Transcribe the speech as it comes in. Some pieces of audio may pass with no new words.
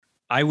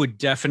I would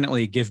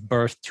definitely give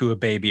birth to a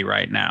baby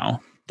right now.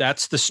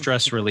 That's the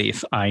stress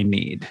relief I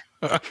need.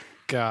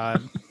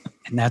 God.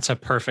 And that's a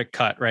perfect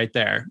cut right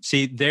there.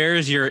 See,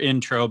 there's your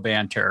intro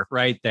banter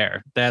right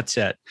there. That's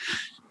it.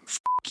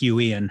 Fuck you,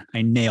 Ian.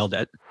 I nailed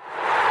it.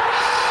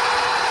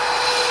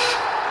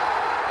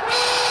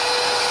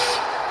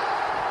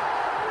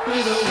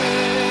 We're the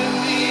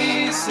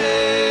Windy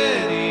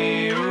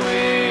City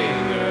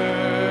Wingers.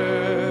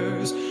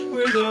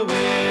 We're the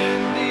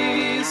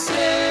Windy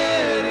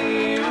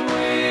City Wingers.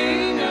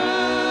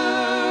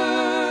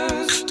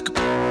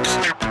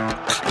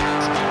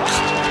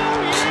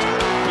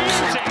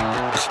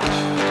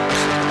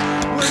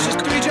 We're just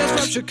three gents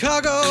from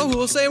Chicago who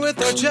will say with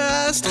our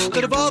chest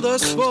that of all the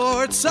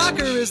sports,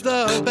 soccer is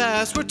the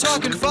best. We're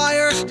talking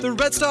fire, the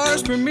Red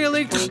Stars, Premier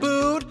League to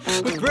boot.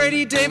 With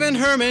Brady, Dave, and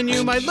Herman,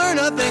 you might learn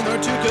a thing or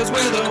two, cause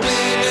we're the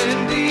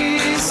Windy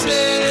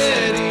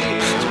City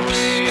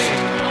Wingers.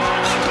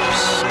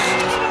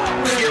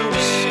 We're the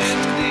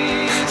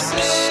Windy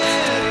City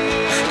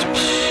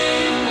Wingers.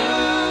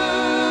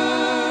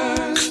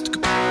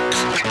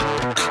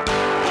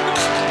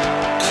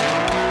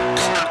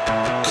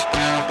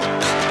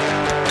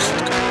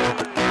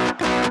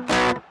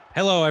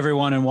 Hello,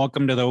 everyone, and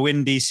welcome to the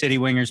Windy City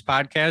Wingers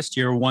podcast,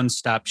 your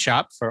one-stop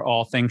shop for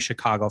all things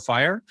Chicago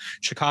Fire,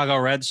 Chicago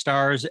Red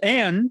Stars,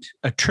 and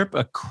a trip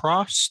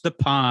across the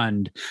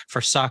pond for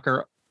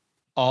soccer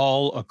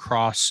all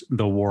across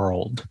the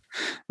world.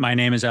 My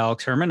name is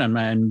Alex Herman, and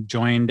I'm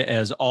joined,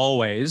 as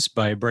always,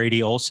 by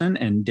Brady Olson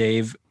and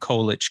Dave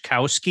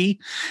Kolichkowski.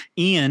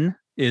 Ian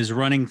is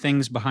running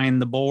things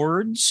behind the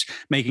boards,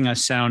 making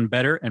us sound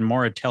better and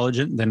more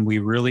intelligent than we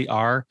really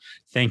are.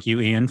 Thank you,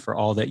 Ian, for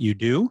all that you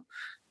do.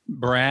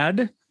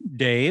 Brad,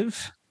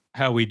 Dave,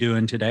 how we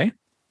doing today?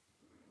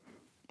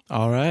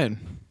 All right.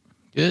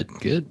 Good.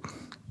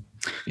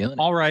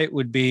 All right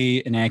would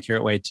be an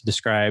accurate way to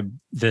describe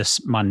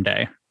this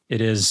Monday.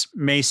 It is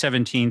May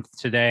 17th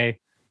today.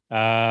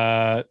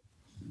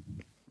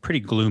 Pretty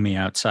gloomy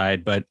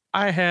outside, but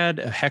I had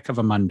a heck of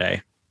a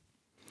Monday.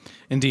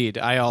 Indeed.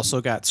 I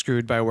also got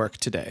screwed by work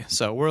today.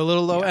 So we're a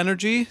little low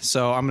energy.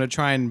 So I'm going to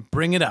try and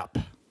bring it up.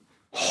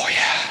 Oh,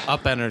 yeah.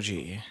 Up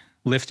energy.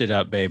 Lift it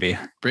up, baby.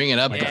 Bring it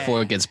up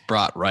before it gets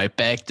brought right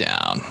back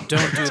down.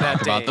 Don't do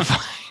that, About Dave.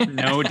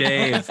 No,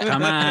 Dave.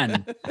 Come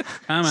on.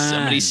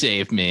 Somebody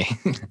save me.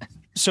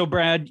 So,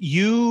 Brad,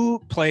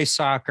 you play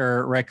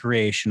soccer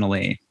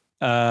recreationally,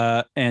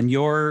 and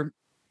your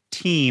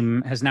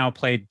team has now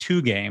played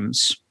 2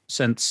 games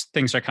since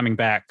things are coming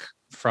back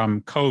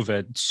from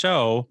COVID.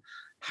 So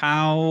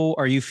how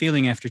are you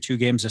feeling after 2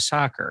 games of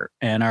soccer?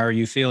 And are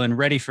you feeling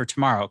ready for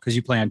tomorrow? Because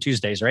you play on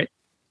Tuesdays, right?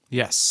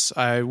 Yes,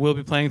 I will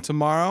be playing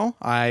tomorrow.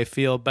 I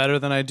feel better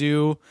than I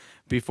do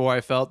before I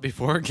felt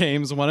before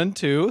games 1 and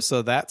 2.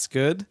 So that's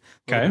good.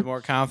 A little bit more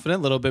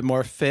confident, a little bit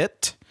more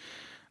fit.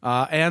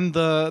 And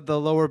the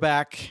lower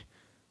back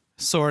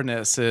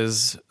soreness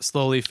is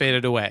slowly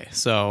faded away.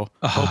 So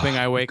hoping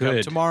I wake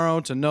up tomorrow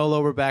to no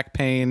lower back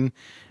pain,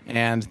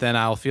 and then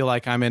I'll feel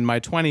like I'm in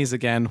my 20s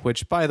again,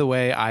 which, by the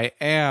way, I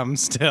am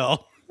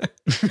still.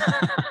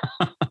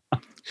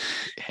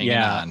 Hanging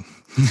on.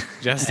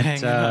 Just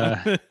hanging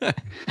on.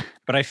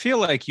 But I feel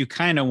like you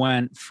kind of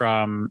went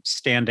from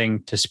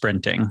standing to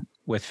sprinting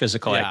with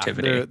physical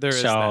activity. There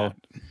is so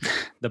that.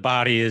 The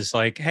body is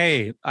like,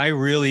 hey, I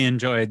really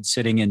enjoyed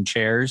sitting in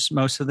chairs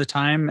most of the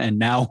time, and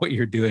now what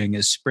you're doing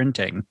is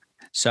sprinting.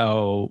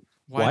 So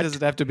why does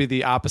it have to be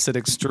the opposite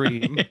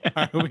extreme?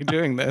 Why are we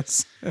doing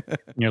this?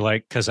 And you're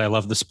like, because I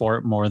love the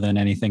sport more than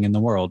anything in the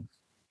world.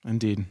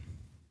 Indeed.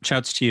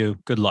 Shouts to you.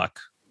 Good luck.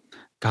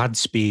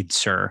 Godspeed,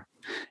 sir.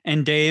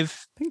 And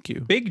Dave, thank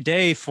you. Big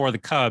day for the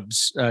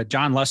Cubs.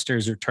 John Lester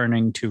is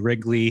returning to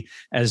Wrigley,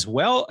 as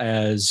well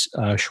as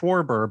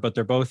Schwarber, but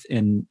they're both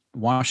in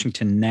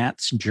Washington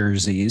Nats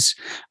jerseys.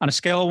 On a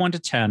scale of 1 to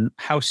 10,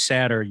 how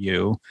sad are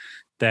you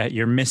that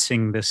you're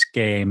missing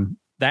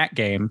that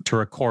game to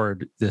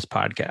record this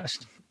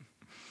podcast?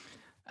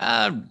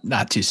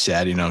 Not too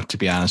sad, to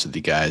be honest with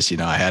you guys.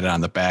 I had it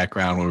on the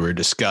background when we were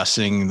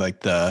discussing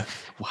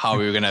how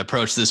we were going to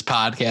approach this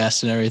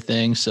podcast and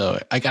everything. So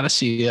I got to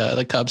see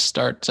the Cubs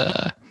start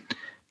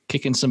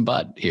kicking some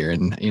butt here.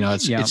 And,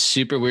 it's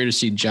super weird to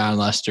see John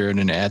Lester in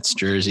an Nats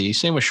jersey.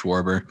 Same with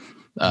Schwarber.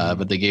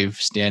 But they gave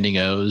standing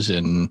O's,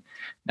 and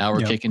now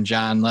we're kicking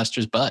John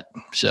Lester's butt.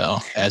 So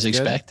as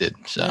expected.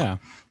 So yeah.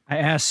 I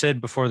asked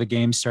Sid before the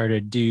game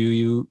started,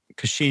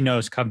 because she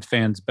knows Cubs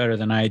fans better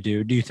than I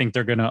do. Do you think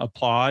they're going to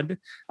applaud?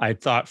 I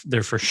thought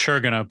they're for sure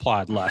going to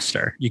applaud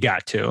Lester. You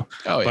got to.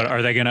 Oh, yeah. But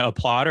are they going to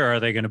applaud, or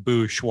are they going to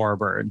boo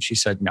Schwarber? And she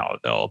said, no,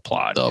 they'll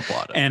applaud. They'll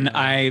applaud. And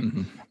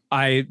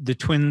the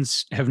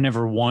Twins have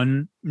never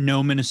won.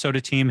 No Minnesota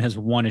team has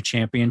won a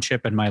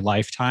championship in my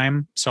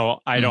lifetime. So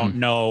I don't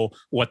know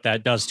what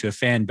that does to a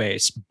fan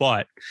base.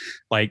 But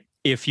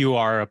if you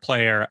are a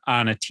player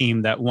on a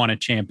team that won a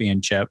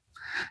championship,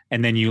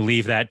 and then you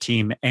leave that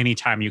team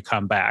anytime you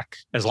come back,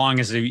 as long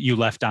as you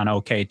left on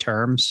okay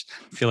terms,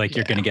 I feel like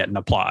you're going to get an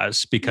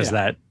applause, because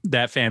that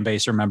fan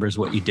base remembers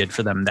what you did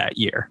for them that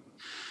year.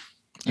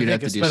 You'd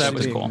have to do that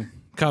was cool.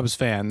 Cubs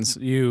fans.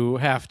 You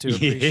have to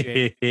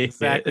appreciate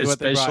exactly what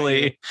they brought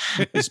you.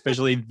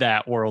 Especially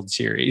that World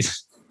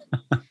Series.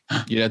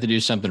 You'd have to do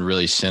something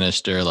really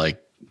sinister,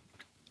 like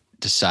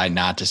decide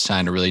not to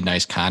sign a really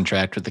nice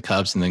contract with the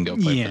Cubs and then go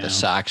play for the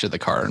Sox or the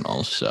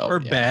Cardinals. So or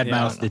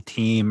badmouth the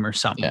team or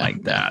something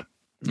like that.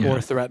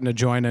 Or threaten to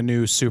join a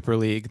new super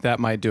league. That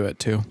might do it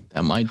too.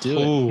 That might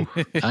do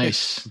it.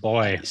 Nice.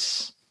 Boy.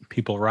 Nice.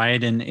 People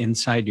rioting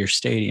inside your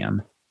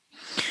stadium.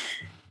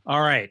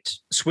 All right.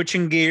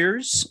 Switching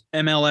gears,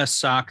 MLS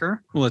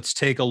soccer. Let's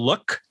take a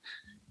look.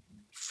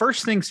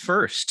 First things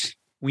first,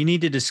 we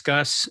need to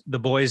discuss the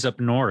boys up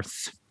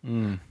north.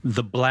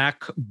 The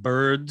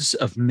Blackbirds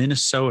of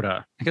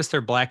Minnesota. I guess they're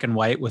black and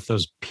white with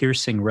those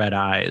piercing red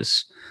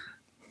eyes.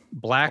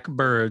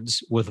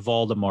 Blackbirds with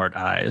Voldemort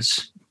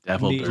eyes.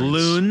 Devil The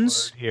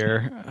Loons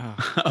here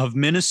of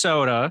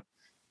Minnesota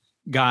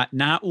got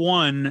not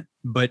one,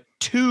 but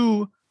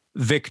 2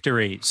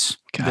 victories.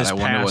 God, this I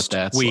wonder what past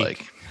that's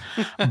week.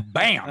 like.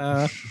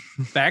 Bam.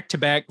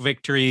 Back-to-back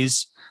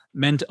victories.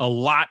 Meant a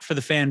lot for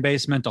the fan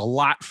base, meant a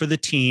lot for the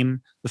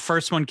team. The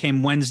first one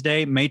came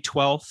Wednesday, May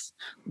 12th,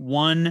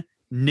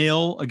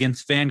 1-0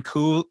 against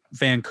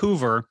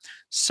Vancouver.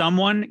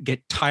 Someone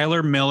get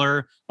Tyler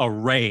Miller a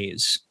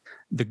raise.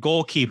 The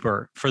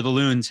goalkeeper for the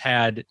Loons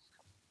had,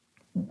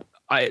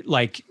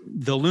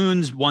 the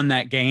Loons won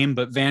that game,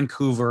 but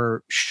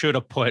Vancouver should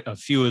have put a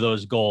few of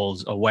those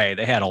goals away.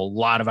 They had a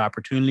lot of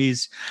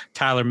opportunities.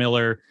 Tyler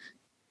Miller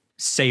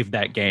saved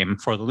that game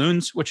for the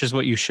Loons, which is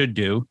what you should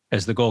do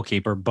as the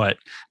goalkeeper. But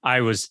I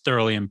was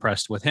thoroughly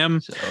impressed with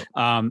him. So,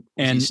 and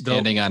he's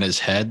standing on his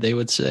head, they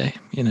would say,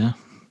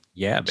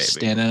 yeah, baby.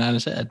 Standing on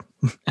his head.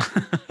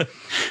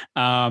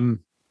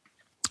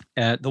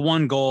 The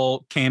one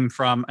goal came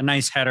from a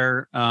nice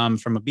header from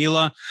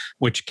Abila,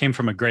 which came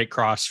from a great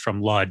cross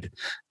from Ludd.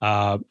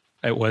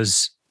 It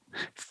was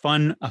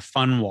a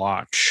fun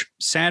watch.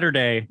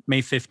 Saturday,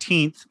 May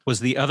 15th was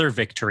the other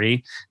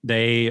victory.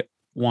 They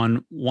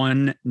won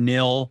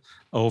 1-0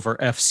 over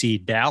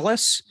FC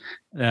Dallas.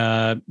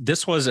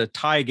 This was a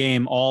tie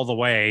game all the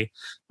way.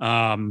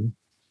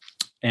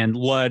 And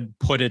Ludd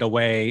put it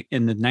away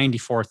in the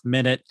 94th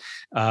minute,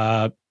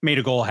 made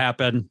a goal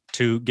happen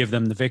to give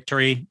them the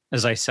victory.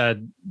 As I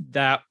said,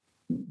 that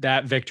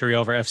victory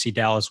over FC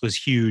Dallas was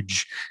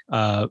huge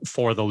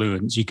for the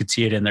Loons. You could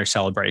see it in their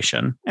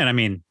celebration. And I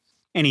mean,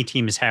 any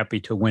team is happy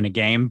to win a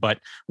game, but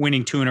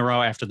winning 2 in a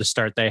row after the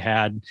start they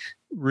had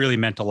really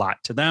meant a lot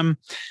to them.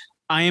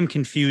 I am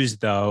confused,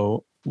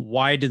 though.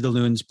 Why did the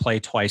Loons play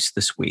twice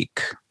this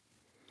week?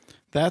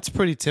 That's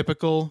pretty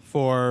typical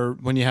for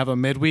when you have a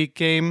midweek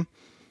game.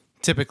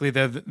 Typically,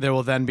 there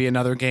will then be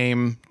another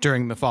game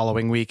during the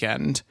following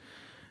weekend.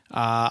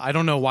 I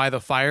don't know why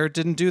the Fire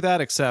didn't do that,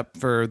 except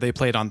for they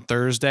played on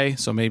Thursday,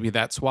 so maybe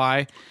that's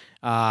why.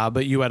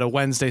 But you had a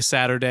Wednesday,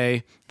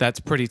 Saturday. That's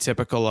pretty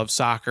typical of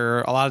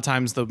soccer. A lot of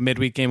times the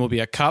midweek game will be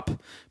a cup,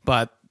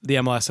 but the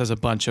MLS has a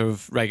bunch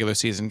of regular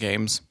season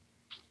games.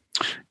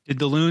 Did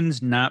the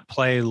Loons not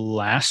play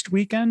last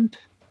weekend?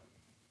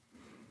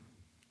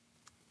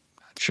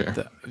 Sure.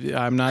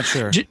 I'm not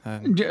sure.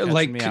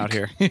 Me out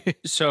here.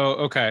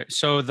 So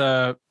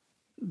the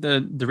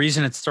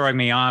reason it's throwing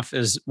me off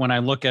is when I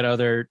look at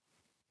other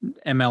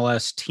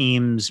MLS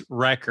teams'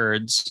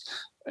 records,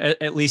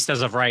 at least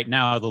as of right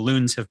now, the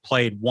Loons have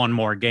played one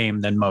more game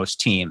than most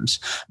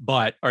teams.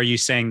 But are you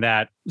saying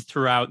that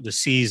throughout the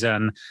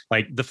season,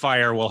 like the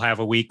Fire will have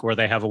a week where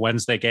they have a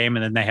Wednesday game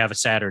and then they have a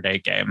Saturday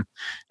game,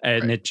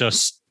 and right.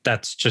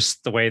 That's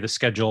just the way the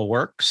schedule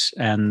works,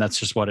 and that's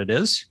just what it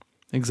is?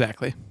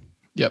 Exactly.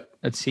 Yep.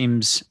 It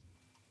seems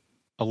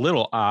a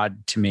little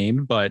odd to me,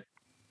 but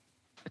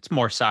it's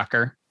more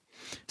soccer.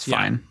 It's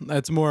fine.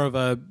 That's more of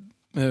an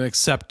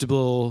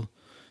acceptable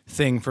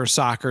thing for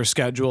soccer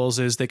schedules,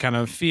 is they kind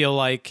of feel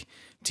like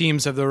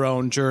teams have their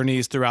own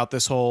journeys throughout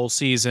this whole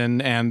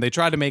season and they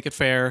try to make it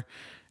fair.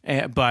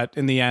 But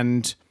in the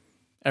end,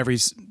 every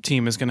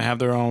team is going to have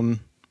their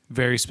own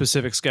very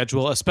specific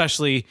schedule,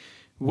 especially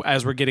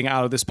as we're getting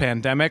out of this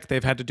pandemic.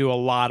 They've had to do a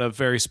lot of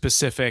very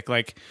specific,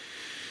 like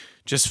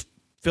just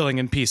filling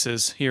in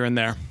pieces here and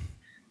there.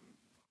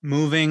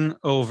 Moving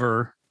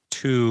over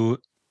to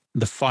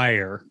the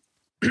Fire,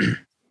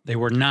 they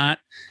were not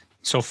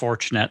so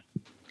fortunate.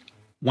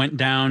 Went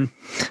down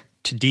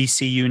to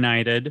DC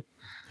United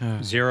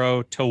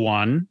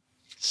 0-1.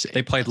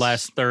 They played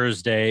last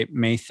Thursday,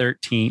 May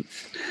 13th.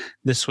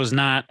 This was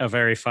not a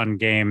very fun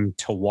game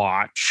to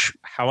watch.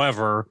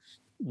 However,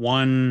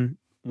 one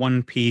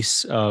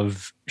piece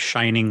of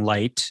shining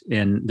light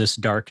in this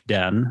dark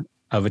den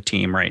of a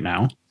team right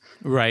now.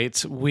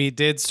 Right. We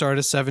did start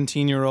a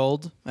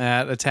 17-year-old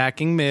at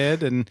attacking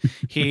mid, and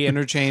he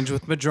interchanged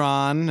with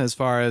Madron as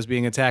far as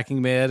being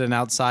attacking mid and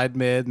outside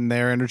mid, and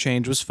their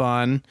interchange was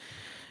fun.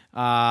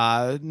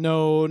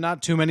 No,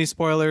 not too many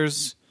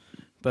spoilers,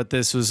 but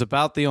this was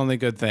about the only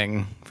good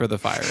thing for the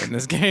Fire in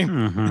this game.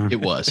 Mm-hmm.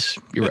 It was.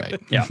 You're right.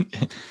 Yeah.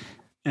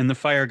 And the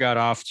Fire got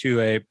off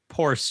to a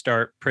poor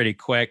start pretty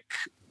quick.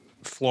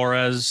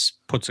 Flores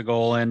puts a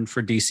goal in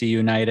for DC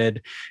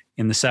United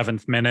in the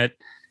 7th minute.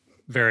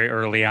 very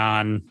early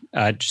on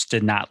just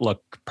did not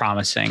look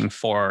promising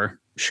for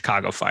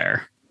Chicago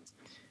Fire.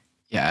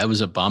 Yeah, it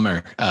was a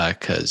bummer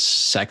because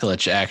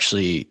Sekulic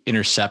actually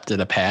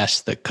intercepted a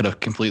pass that could have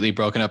completely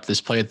broken up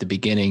this play at the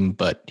beginning,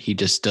 but he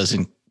just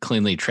doesn't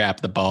cleanly trap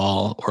the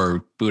ball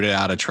or boot it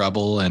out of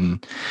trouble.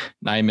 And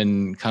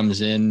Nyman comes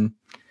in,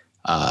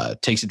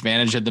 takes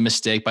advantage of the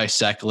mistake by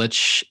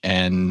Sekulic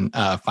and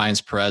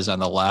finds Perez on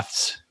the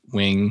left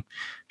wing,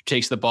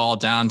 takes the ball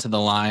down to the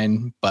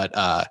line,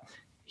 but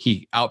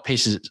he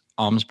outpaces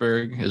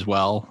Almsberg as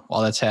well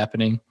while that's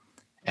happening.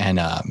 And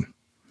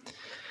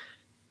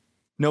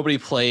nobody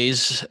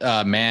plays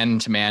man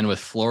to man with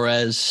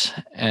Flores.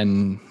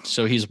 And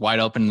so he's wide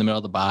open in the middle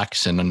of the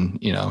box. And then,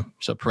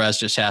 so Perez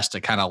just has to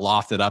kind of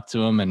loft it up to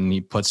him and he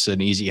puts an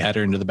easy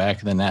header into the back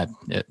of the net.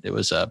 It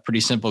was a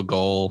pretty simple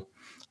goal.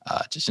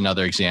 Just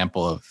another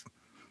example of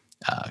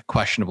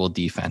questionable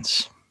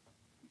defense.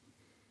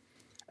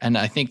 And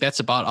I think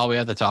that's about all we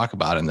have to talk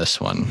about in this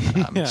one.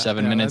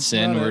 7 minutes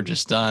in, we're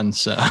just done.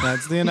 So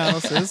that's the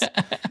analysis.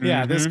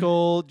 Yeah, this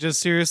goal just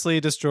seriously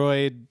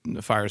destroyed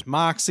Fire's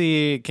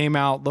moxie. It came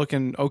out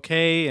looking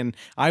okay, and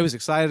I was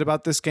excited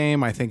about this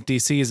game. I think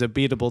DC is a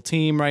beatable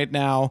team right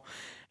now,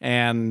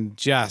 and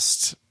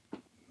just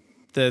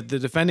the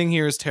defending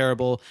here is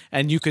terrible,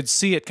 and you could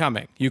see it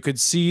coming. You could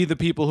see the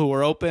people who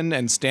were open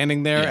and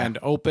standing there and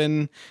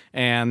open,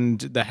 and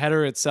the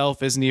header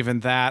itself isn't even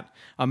that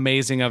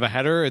amazing of a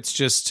header. It's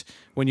just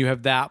when you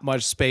have that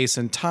much space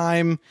and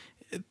time,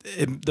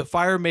 the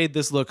Fire made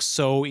this look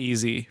so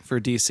easy for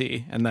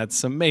DC, and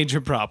that's a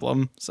major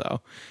problem.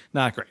 So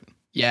not great.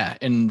 Yeah,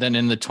 and then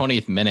in the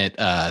 20th minute,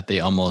 they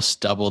almost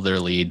doubled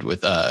their lead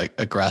with a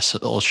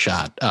aggressive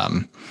shot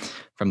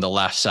from the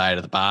left side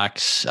of the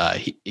box.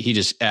 He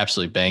just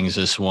absolutely bangs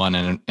this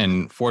one,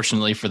 and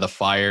fortunately for the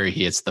Fire,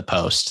 he hits the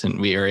post,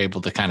 and we are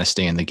able to kind of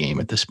stay in the game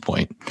at this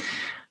point.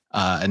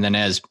 And then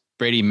as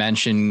Brady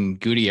mentioned,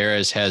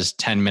 Gutierrez has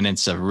 10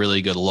 minutes of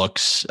really good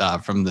looks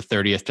from the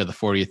 30th to the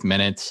 40th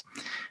minute.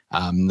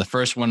 The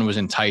first one was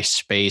in tight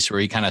space where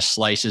he kind of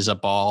slices a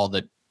ball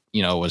that,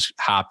 was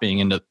hopping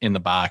in the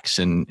box,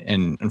 and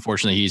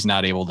unfortunately he's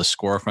not able to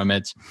score from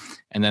it.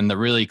 And then the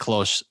really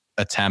close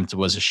attempt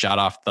was a shot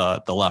off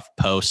the left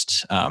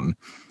post. That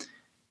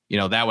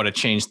would have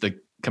changed the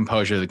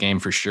composure of the game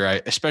for sure.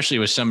 Especially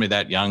with somebody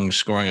that young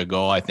scoring a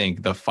goal, I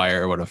think the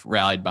Fire would have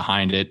rallied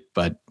behind it,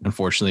 but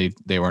unfortunately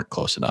they weren't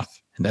close enough.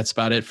 And that's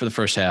about it for the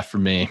first half for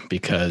me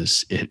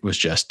because it was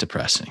just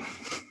depressing.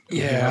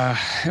 Yeah,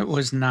 it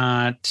was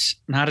not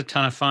a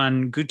ton of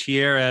fun.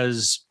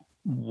 Gutierrez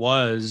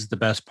was the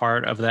best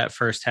part of that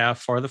first half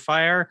for the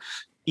Fire,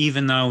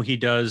 even though he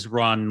does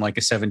run like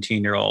a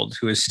 17-year-old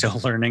who is still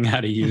learning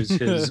how to use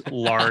his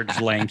large,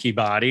 lanky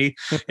body.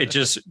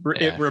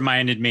 It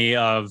reminded me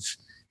of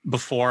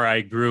before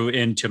I grew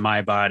into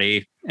my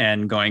body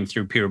and going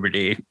through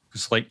puberty.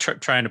 It's like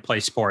trying to play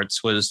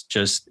sports was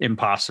just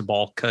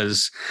impossible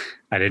because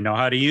I didn't know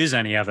how to use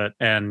any of it.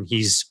 And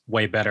he's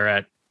way better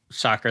at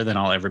soccer than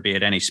I'll ever be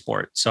at any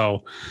sport.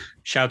 So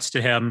shouts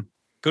to him.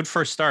 Good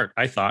first start,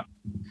 I thought.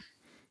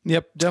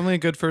 Yep, definitely a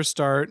good first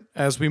start.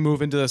 As we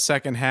move into the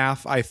second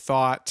half, I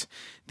thought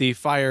the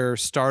Fire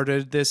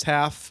started this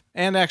half,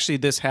 and actually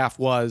this half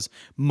was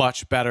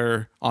much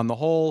better on the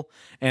whole,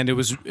 and it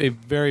was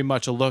very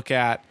much a look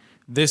at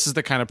this is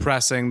the kind of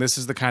pressing, this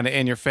is the kind of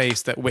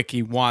in-your-face that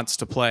Wiki wants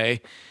to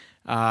play.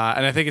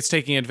 And I think it's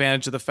taking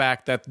advantage of the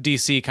fact that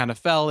DC kind of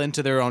fell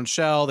into their own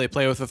shell. They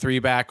play with a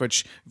 3-back,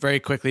 which very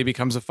quickly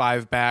becomes a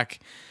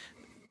 5-back.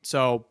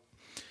 So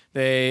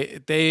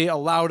They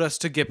allowed us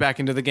to get back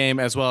into the game,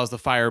 as well as the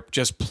Fire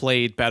just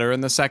played better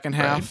in the second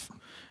half. Right.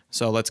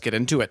 So let's get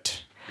into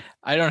it.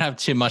 I don't have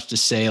too much to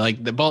say.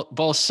 Like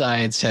both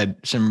sides had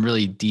some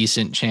really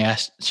decent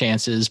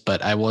chances,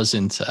 but I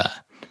wasn't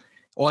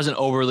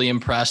overly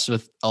impressed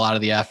with a lot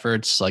of the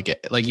efforts. Like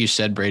you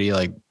said, Brady,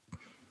 like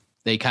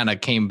they kind of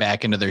came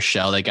back into their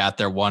shell. They got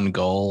their one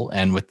goal,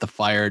 and with the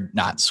Fire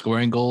not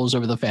scoring goals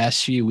over the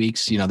past few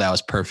weeks, that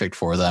was perfect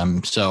for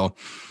them. So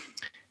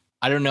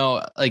I don't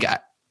know,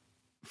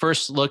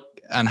 first look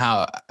on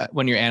how,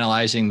 when you're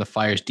analyzing the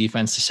Fire's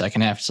defense, the second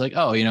half, it's like,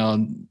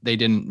 they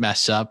didn't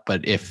mess up.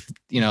 But if,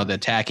 the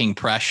attacking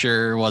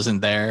pressure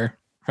wasn't there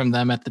from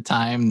them at the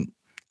time,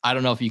 I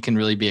don't know if you can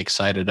really be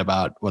excited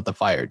about what the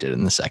Fire did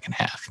in the second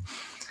half.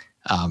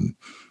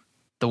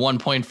 The 1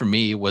 point for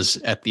me was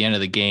at the end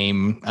of the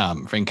game.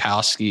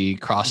 Frankowski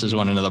crosses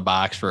one into the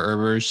box for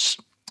Urbers,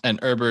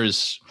 and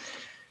Urbers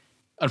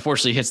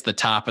unfortunately hits the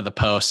top of the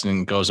post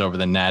and goes over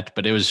the net,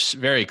 but it was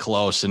very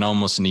close and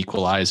almost an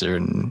equalizer.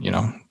 And,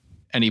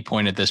 any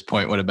point at this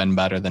point would have been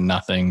better than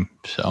nothing.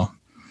 So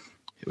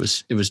it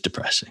was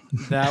depressing.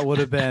 That would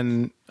have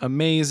been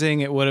amazing.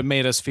 It would have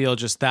made us feel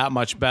just that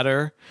much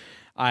better.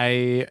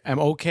 I am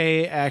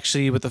okay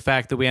actually with the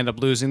fact that we end up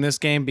losing this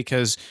game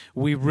because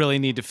we really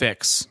need to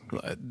fix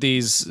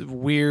these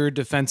weird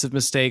defensive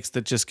mistakes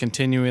that just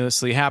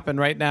continuously happen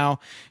right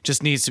now.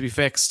 Just needs to be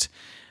fixed.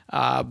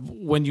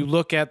 When you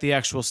look at the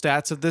actual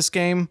stats of this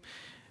game,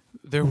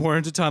 there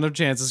weren't a ton of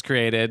chances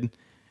created.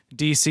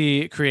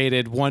 DC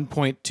created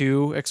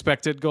 1.2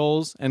 expected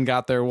goals and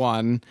got their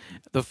 1.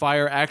 The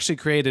Fire actually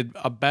created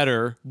a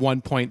better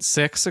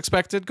 1.6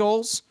 expected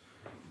goals,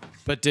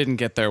 but didn't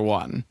get their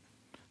 1.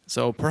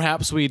 So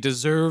perhaps we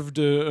deserved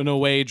an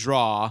away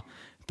draw,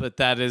 but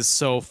that is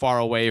so far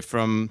away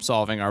from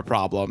solving our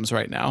problems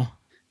right now.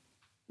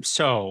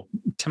 So,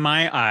 to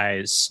my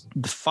eyes,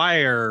 the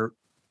Fire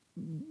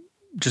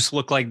just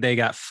looked like they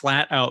got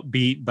flat out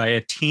beat by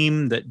a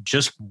team that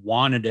just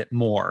wanted it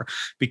more,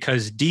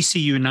 because DC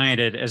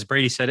United, as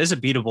Brady said, is a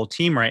beatable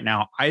team right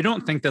now. I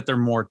don't think that they're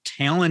more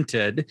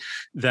talented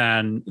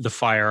than the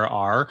Fire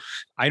are.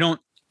 I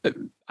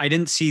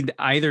didn't see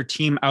either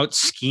team out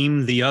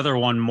scheme the other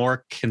one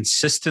more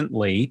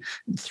consistently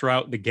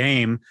throughout the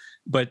game,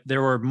 but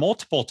there were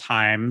multiple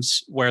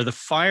times where the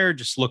Fire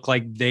just looked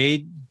like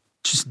they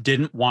just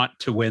didn't want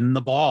to win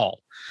the ball.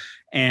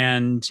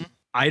 And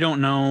I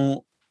don't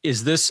know,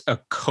 is this a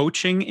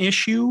coaching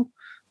issue?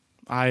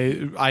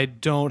 I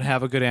don't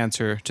have a good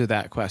answer to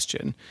that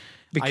question.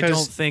 Because I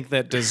don't think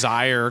that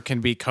desire can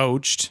be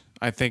coached.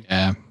 I think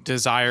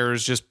desire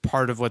is just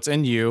part of what's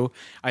in you.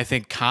 I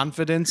think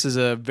confidence is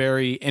a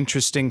very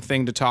interesting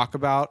thing to talk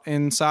about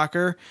in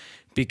soccer,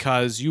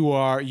 because you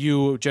are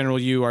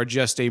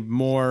just a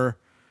more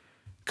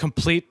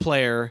complete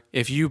player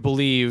if you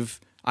believe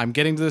I'm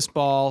getting to this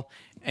ball,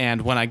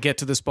 and when I get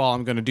to this ball,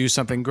 I'm going to do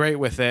something great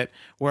with it.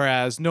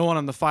 Whereas no one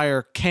on the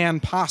Fire can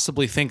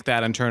possibly think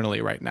that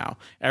internally right now.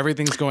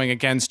 Everything's going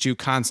against you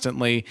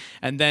constantly.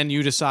 And then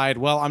you decide,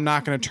 well, I'm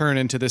not going to turn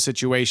into this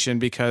situation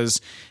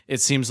because it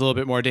seems a little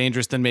bit more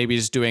dangerous than maybe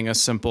just doing a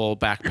simple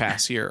back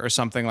pass here or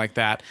something like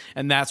that.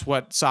 And that's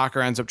what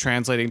soccer ends up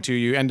translating to.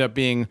 You end up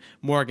being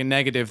more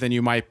negative than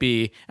you might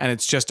be. And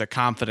it's just a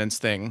confidence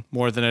thing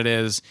more than it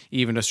is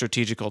even a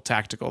strategical,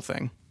 tactical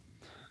thing.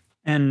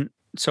 And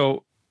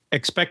so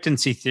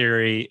expectancy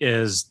theory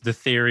is the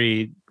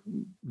theory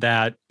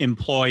that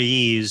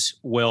employees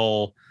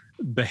will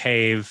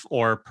behave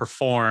or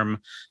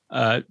perform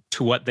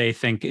to what they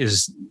think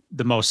is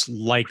the most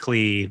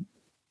likely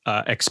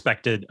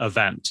expected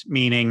event.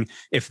 Meaning,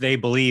 if they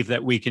believe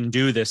that we can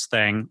do this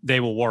thing,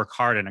 they will work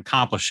hard and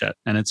accomplish it.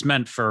 And it's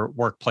meant for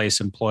workplace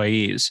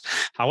employees.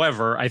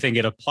 However, I think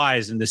it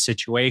applies in this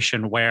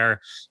situation where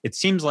it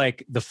seems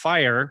like the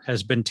Fire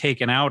has been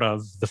taken out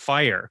of the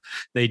Fire.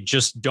 They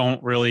just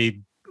don't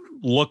really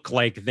look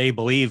like they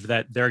believe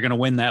that they're going to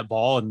win that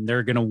ball and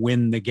they're going to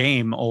win the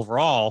game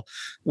overall,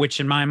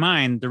 which in my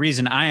mind, the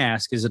reason I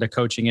ask, is it a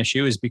coaching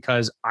issue, is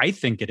because I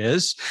think it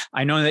is.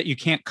 I know that you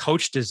can't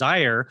coach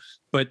desire,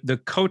 but the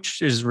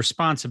coach's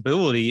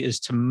responsibility is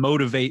to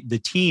motivate the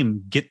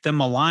team, get them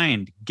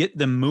aligned, get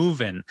them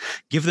moving,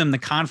 give them the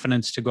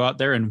confidence to go out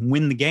there and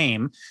win the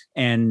game.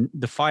 And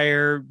the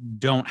Fire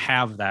don't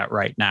have that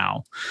right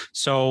now.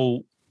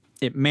 So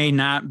it may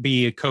not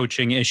be a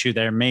coaching issue.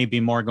 There may be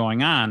more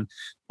going on.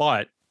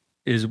 But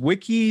is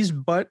Wicky's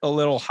butt a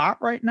little hot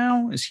right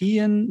now? Is he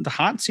in the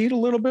hot seat a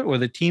little bit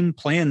with a team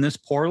playing this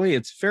poorly?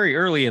 It's very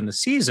early in the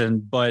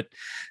season, but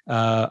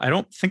I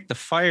don't think the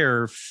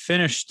Fire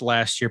finished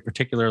last year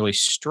particularly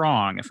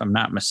strong, if I'm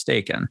not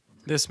mistaken.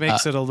 This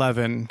makes it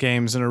 11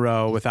 games in a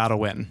row without a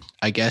win.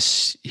 I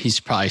guess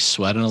he's probably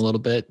sweating a little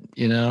bit,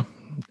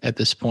 at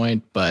this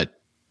point, but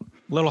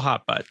little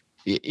hot butt.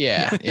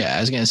 Yeah.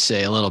 I was going to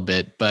say a little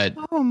bit, but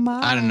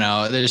I don't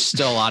know. There's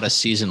still a lot of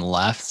season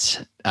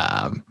left.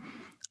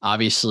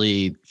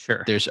 Obviously,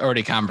 sure. There's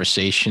already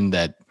conversation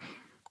that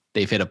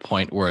they've hit a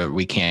point where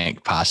we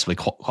can't possibly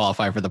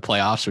qualify for the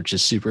playoffs, which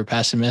is super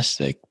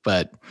pessimistic,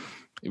 but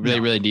they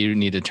really do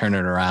need to turn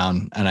it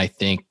around. And I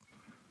think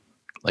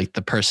like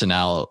the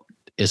personnel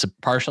is a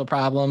partial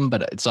problem,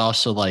 but it's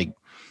also like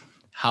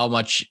how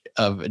much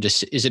of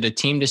is it a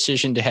team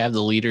decision to have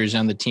the leaders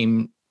on the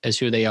team as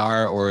who they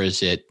are, or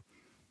is it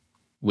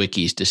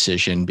Wicky's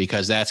decision?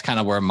 Because that's kind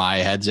of where my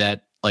head's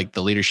at. Like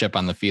the leadership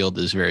on the field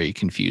is very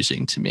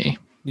confusing to me.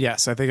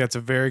 Yes, I think that's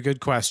a very good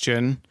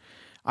question.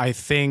 I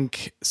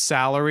think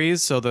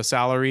salaries, so the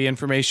salary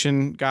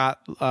information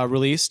got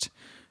released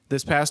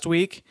this past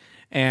week,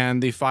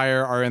 and the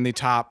Fire are in the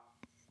top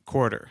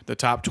quarter, the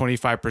top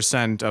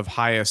 25% of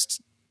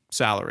highest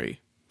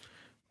salary.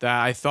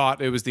 That I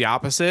thought it was the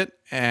opposite,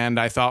 and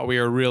I thought we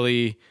were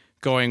really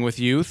going with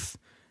youth,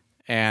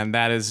 and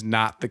that is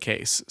not the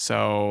case.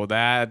 So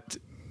that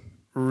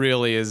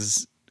really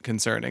is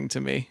concerning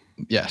to me.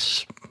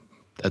 Yes.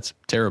 That's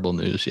terrible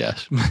news.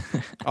 Yes.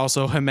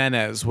 Also,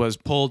 Jimenez was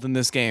pulled in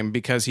this game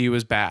because he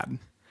was bad.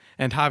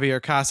 And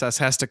Javier Casas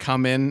has to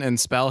come in and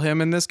spell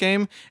him in this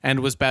game and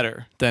was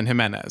better than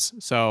Jimenez.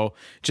 So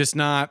just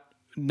not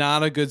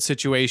a good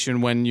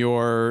situation when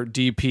your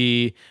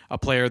DP, a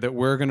player that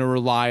we're going to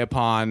rely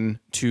upon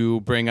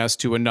to bring us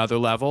to another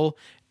level,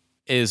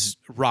 is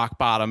rock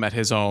bottom at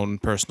his own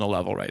personal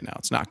level right now.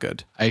 It's not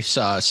good. I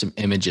saw some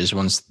images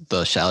once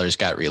the salaries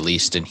got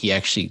released, and he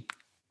actually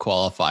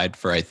qualified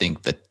for, I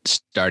think, the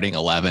starting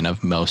 11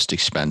 of most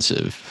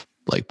expensive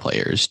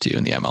players too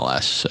in the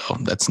MLS. So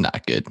that's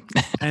not good.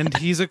 And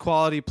he's a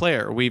quality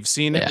player. We've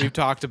seen it. Yeah. We've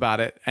talked about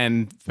it.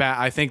 And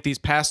I think these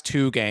past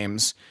two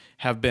games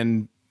have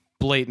been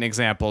blatant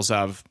examples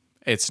of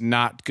It's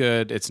not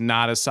good. It's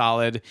not as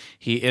solid.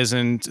 He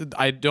isn't.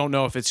 I don't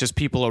know if it's just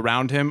people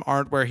around him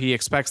aren't where he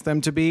expects them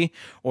to be,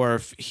 or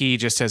if he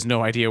just has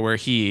no idea where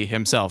he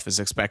himself is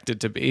expected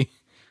to be.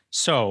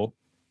 So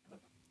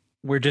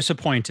we're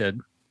disappointed.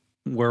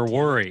 We're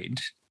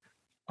worried.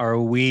 Are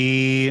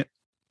we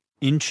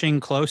inching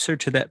closer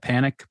to that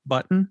panic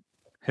button?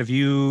 Have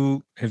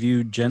you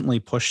gently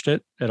pushed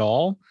it at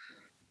all?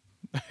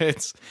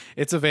 It's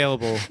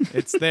available.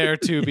 It's there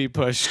to be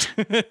pushed.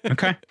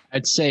 Okay.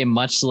 I'd say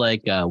much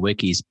like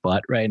Wiki's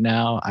butt right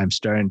now, I'm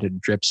starting to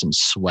drip some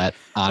sweat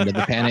onto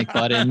the panic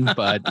button,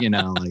 but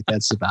like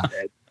that's about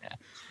it. Yeah.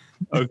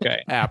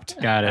 Okay.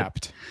 Apt. Got it.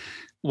 Apt.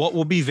 What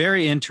will be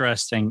very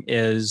interesting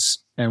is,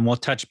 and we'll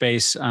touch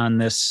base on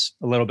this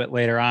a little bit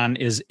later on,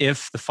 is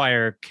if the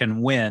Fire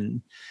can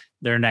win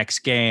their next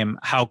game,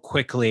 how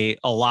quickly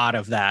a lot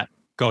of that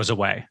goes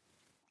away.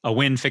 A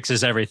win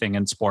fixes everything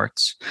in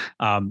sports.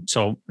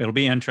 So it'll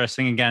be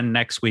interesting. Again,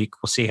 next week,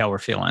 we'll see how we're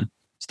feeling.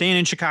 Staying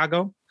in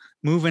Chicago,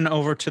 moving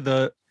over to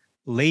the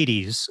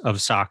ladies of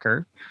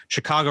soccer.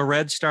 Chicago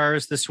Red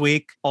Stars this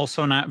week,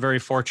 also not very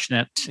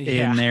fortunate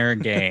in their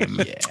game.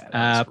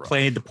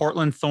 Played the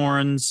Portland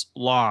Thorns,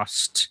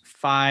 lost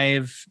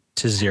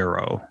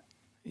 5-0.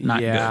 Not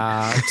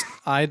good.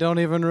 I don't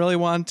even really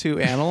want to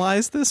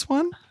analyze this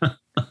one.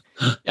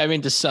 I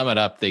mean, to sum it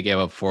up, they gave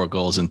up 4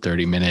 goals in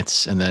 30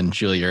 minutes, and then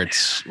Julie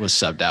Ertz was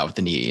subbed out with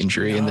a knee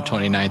injury in the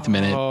 29th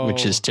minute,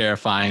 which is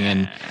terrifying.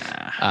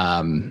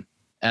 And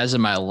as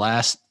of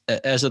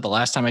the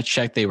last time I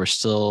checked, they were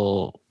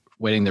still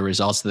waiting the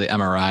results of the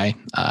MRI.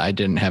 I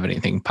didn't have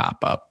anything pop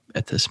up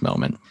at this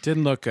moment.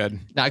 Didn't look good.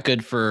 Not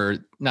good for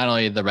not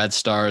only the Red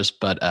Stars,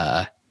 but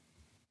the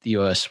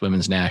U.S.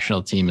 women's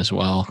national team as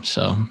well.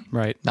 So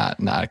right,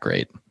 not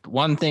great.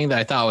 One thing that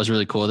I thought was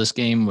really cool this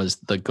game was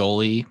the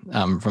goalie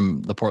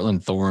from the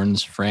Portland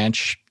Thorns,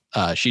 Franch.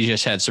 She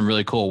just had some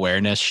really cool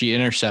awareness. She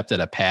intercepted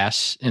a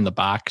pass in the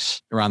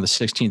box around the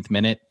 16th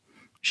minute.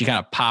 She kind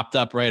of popped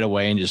up right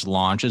away and just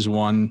launches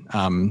one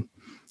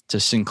to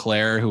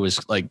Sinclair, who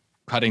was like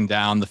cutting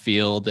down the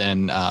field,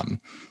 and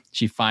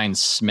she finds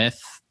Smith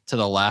to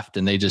the left,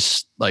 and they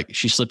just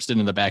she slips it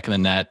into the back of the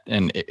net,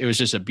 and it was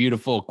just a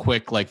beautiful,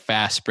 quick,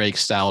 fast break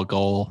style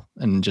goal,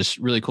 and just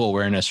really cool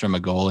awareness from a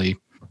goalie.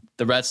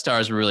 The Red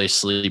Stars were really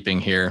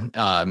sleeping here.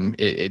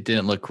 It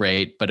didn't look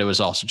great, but it was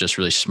also just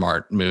really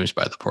smart moves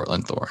by the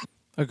Portland Thorns.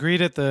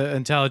 Agreed at the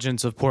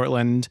intelligence of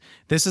Portland.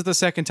 This is the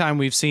second time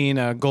we've seen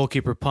a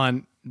goalkeeper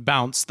punt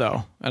bounce,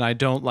 though, and I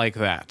don't like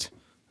that.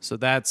 So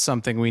that's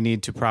something we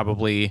need to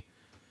probably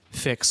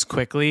fix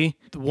quickly.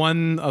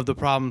 One of the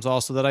problems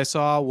also that I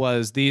saw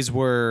was these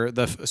were,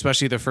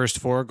 especially the first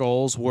 4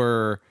 goals,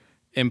 were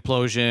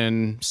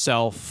implosion,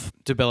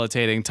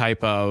 self-debilitating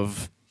type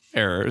of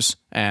errors,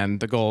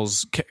 and the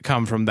goals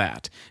come from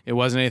that. It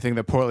wasn't anything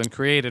that Portland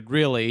created,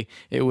 really.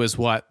 It was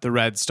what the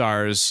Red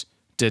Stars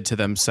did to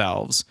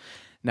themselves.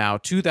 Now,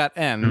 to that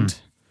end,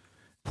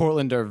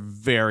 Portland are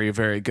very,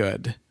 very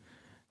good.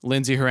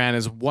 Lindsey Horan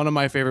is one of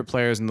my favorite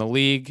players in the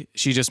league.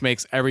 She just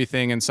makes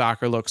everything in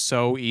soccer look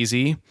so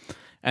easy.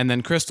 And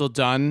then Crystal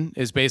Dunn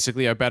is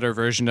basically a better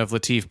version of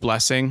Latif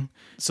Blessing.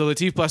 So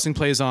Latif Blessing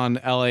plays on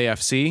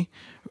LAFC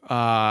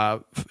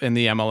in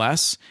the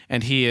MLS,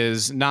 and he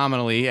is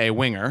nominally a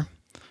winger.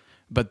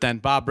 But then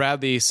Bob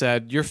Bradley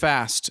said, "You're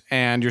fast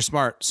and you're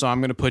smart, so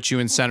I'm going to put you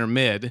in center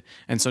mid."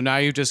 And so now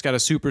you've just got a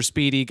super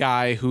speedy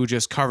guy who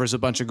just covers a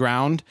bunch of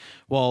ground.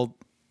 Well,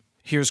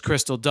 here's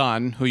Crystal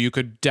Dunn, who you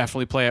could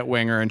definitely play at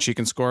winger, and she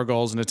can score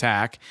goals and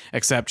attack,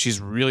 except she's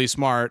really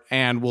smart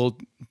and will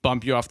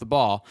bump you off the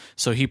ball.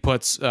 So he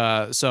puts,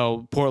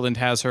 so Portland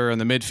has her in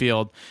the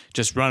midfield,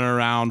 just running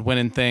around,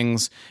 winning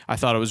things. I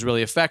thought it was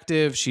really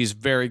effective. She's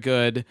very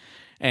good,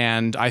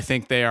 and I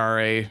think they are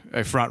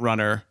a front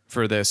runner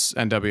for this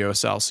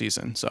NWSL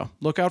season. So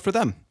look out for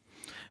them.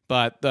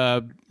 But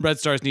the Red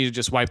Stars need to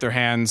just wipe their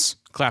hands,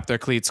 clap their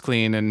cleats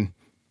clean, and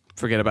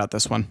forget about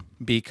this one.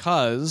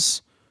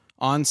 Because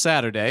on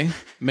Saturday,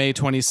 May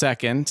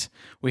 22nd,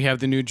 we have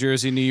the New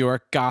Jersey, New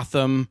York,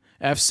 Gotham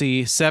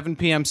FC, 7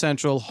 p.m.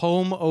 Central,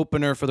 home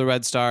opener for the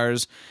Red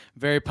Stars.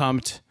 Very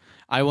pumped.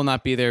 I will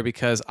not be there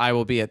because I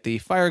will be at the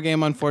Fire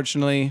game,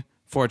 unfortunately.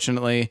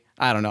 Fortunately,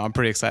 I don't know. I'm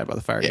pretty excited about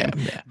the Fire game.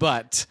 Yeah.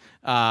 But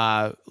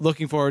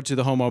looking forward to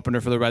the home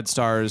opener for the Red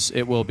Stars.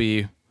 It will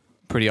be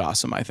pretty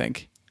awesome, I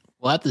think.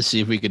 We'll have to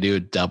see if we could do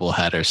a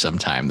doubleheader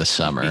sometime this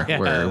summer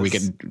where we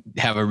could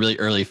have a really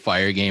early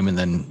Fire game and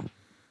then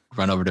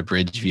run over to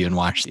Bridgeview and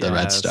watch the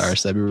Red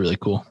Stars. That'd be really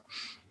cool.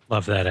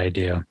 Love that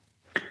idea.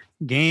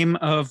 Game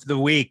of the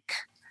week.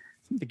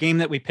 The game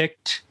that we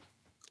picked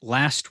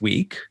last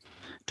week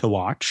to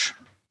watch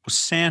was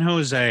San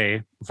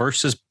Jose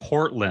versus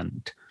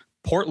Portland.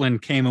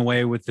 Portland came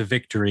away with the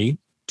victory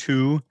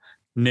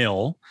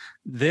 2-0.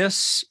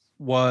 This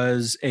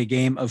was a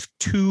game of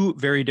 2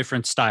 very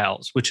different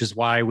styles, which is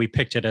why we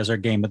picked it as our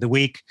game of the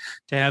week,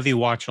 to have you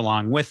watch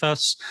along with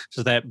us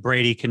so that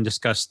Brady can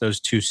discuss those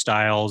 2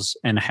 styles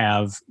and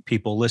have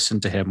people listen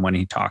to him when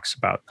he talks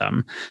about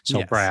them.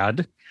 So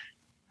Brad,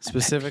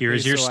 specifically,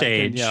 here's your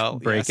stage.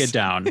 Break it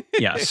down.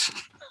 Yes.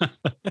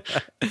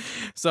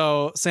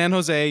 So San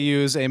Jose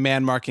use a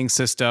man marking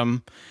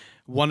system.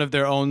 One of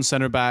their own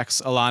center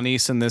backs,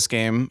 Alanis, in this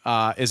game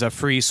is a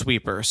free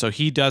sweeper. So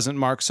he doesn't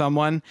mark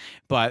someone,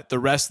 but the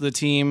rest of the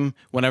team,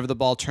 whenever the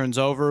ball turns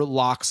over,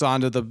 locks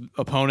onto the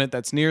opponent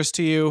that's nearest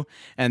to you,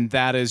 and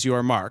that is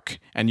your mark.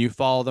 And you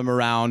follow them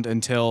around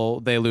until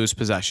they lose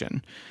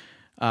possession.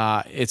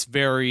 It's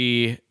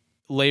very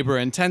labor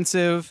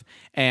intensive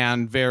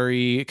and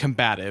very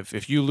combative.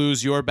 If you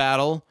lose your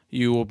battle,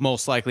 you will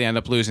most likely end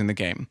up losing the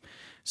game.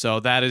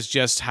 So that is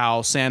just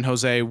how San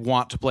Jose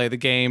want to play the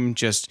game,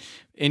 just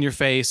in your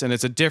face. And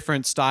it's a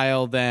different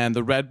style than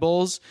the Red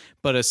Bulls,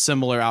 but a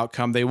similar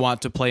outcome. They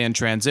want to play in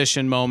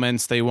transition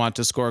moments. They want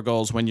to score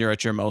goals when you're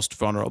at your most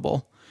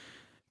vulnerable.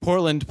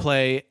 Portland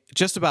play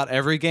just about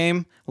every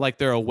game like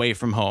they're away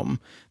from home.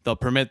 They'll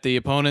permit the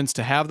opponents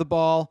to have the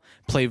ball,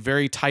 play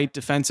very tight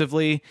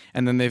defensively,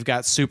 and then they've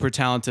got super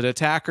talented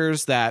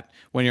attackers that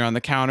when you're on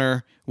the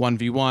counter,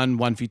 1v1,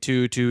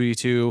 1v2,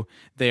 2v2,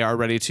 they are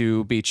ready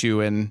to beat you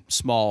in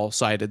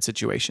small-sided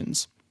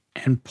situations.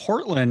 And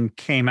Portland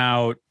came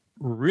out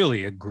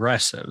really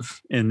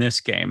aggressive in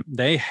this game.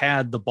 They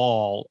had the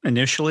ball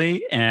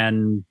initially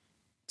and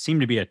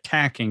seemed to be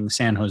attacking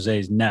San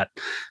Jose's net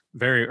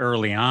very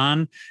early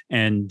on,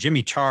 and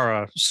Jimmy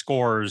Chara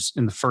scores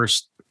in the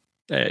first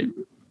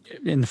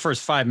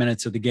 5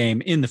 minutes of the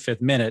game in the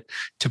 5th minute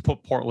to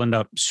put Portland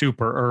up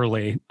super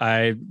early.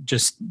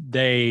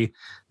 They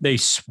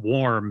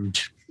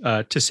swarmed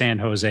to San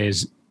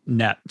Jose's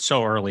net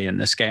so early in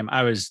this game.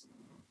 I was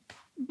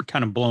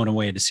kind of blown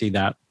away to see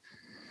that.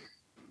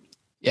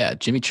 Yeah,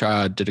 Jimmy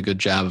Chara did a good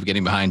job of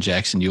getting behind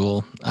Jackson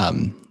Ewell,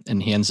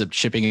 and he ends up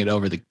chipping it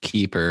over the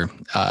keeper.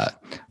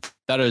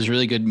 Thought it was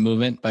really good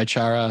movement by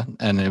Chara,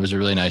 and it was a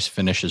really nice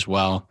finish as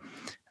well.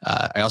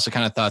 I also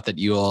kind of thought that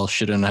Ewell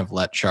shouldn't have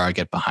let Chara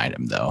get behind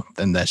him, though.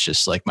 And that's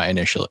just like my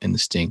initial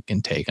instinct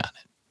and take on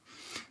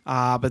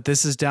it. But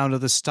this is down to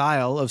the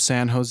style of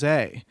San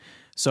Jose.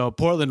 So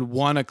Portland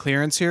won a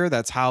clearance here.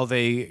 That's how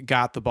they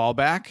got the ball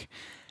back.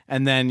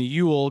 And then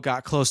Ewell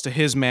got close to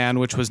his man,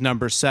 which was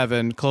number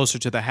 7, closer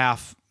to the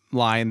half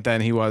line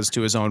than he was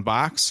to his own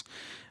box.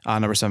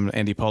 Number 7,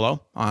 Andy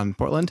Polo on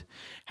Portland.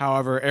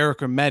 However, Eric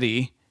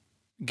Remedi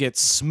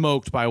gets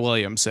smoked by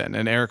Williamson,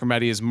 and Eric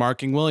Remedi is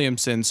marking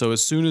Williamson. So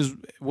as soon as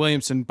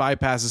Williamson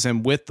bypasses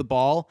him with the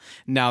ball,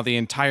 now the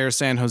entire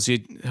San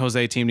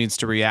Jose team needs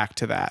to react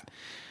to that.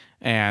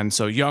 And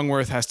so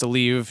Youngworth has to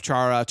leave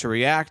Chara to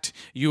react.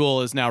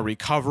 Ewell is now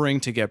recovering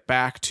to get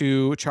back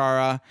to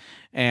Chara,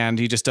 and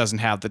he just doesn't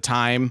have the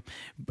time.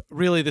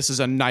 Really, this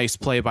is a nice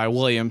play by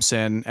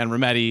Williamson, and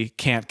Remedi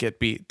can't get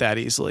beat that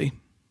easily.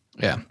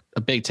 Yeah,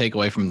 a big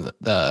takeaway from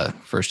the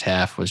first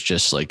half was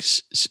just like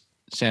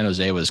San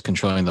Jose was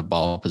controlling the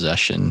ball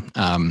possession,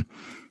 and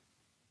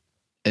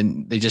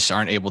they just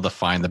aren't able to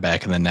find the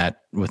back of the net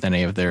with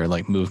any of their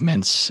like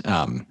movements.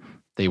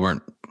 They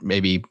weren't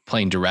maybe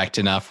playing direct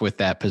enough with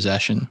that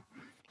possession.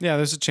 Yeah,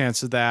 there's a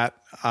chance of that.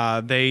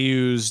 They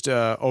used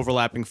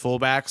overlapping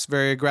fullbacks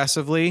very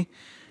aggressively,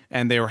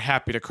 and they were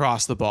happy to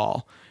cross the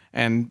ball.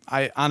 And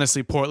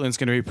honestly, Portland's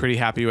going to be pretty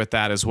happy with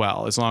that as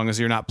well. As long as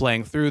you're not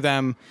playing through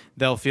them,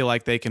 they'll feel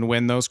like they can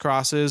win those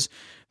crosses.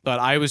 But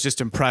I was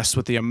just impressed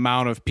with the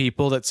amount of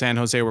people that San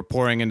Jose were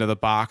pouring into the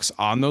box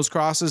on those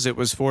crosses. It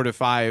was 4 to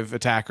 5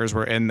 attackers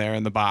were in there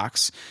in the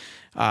box,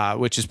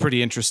 which is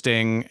pretty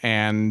interesting.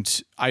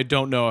 And I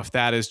don't know if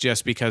that is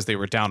just because they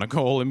were down a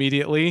goal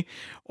immediately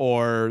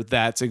or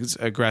that's as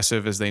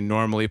aggressive as they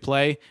normally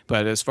play.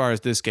 But as far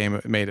as this game,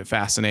 it made it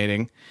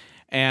fascinating.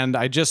 And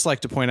I just like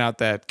to point out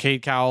that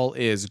Cade Cowell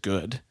is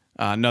good.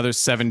 Another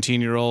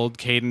 17-year-old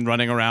Caden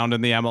running around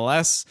in the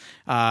MLS,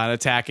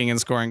 attacking and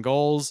scoring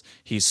goals.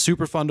 He's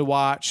super fun to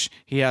watch.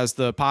 He has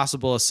the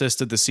possible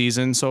assist of the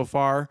season so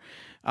far,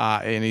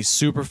 and he's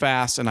super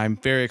fast, and I'm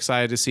very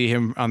excited to see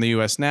him on the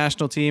U.S.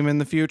 national team in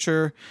the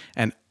future.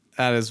 And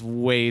that is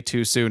way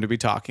too soon to be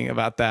talking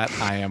about that.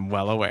 I am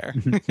well aware.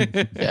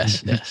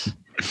 Yes.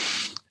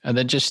 And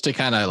then just to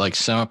kind of like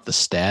sum up the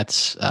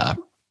stats,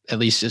 at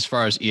least as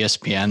far as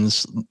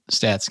ESPN's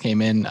stats came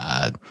in,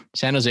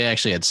 San Jose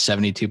actually had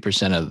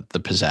 72% of the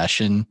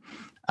possession.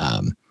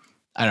 I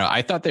don't know.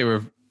 I thought they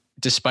were,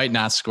 despite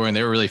not scoring,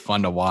 they were really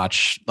fun to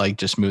watch, like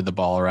just move the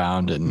ball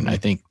around. And I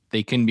think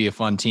they can be a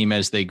fun team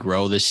as they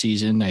grow this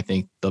season. I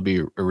think they'll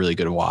be a really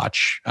good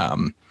watch.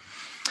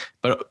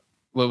 But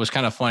what was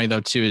kind of funny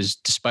though, too, is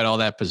despite all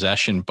that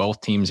possession,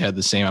 both teams had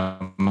the same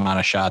amount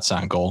of shots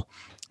on goal.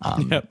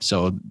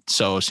 So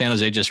San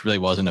Jose just really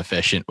wasn't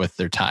efficient with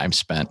their time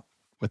spent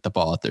with the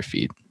ball at their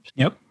feet.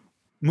 Yep.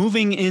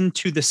 Moving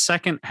into the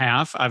second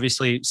half,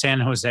 obviously San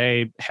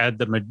Jose had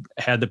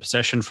the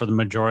possession for the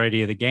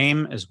majority of the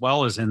game, as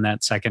well as in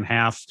that second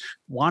half.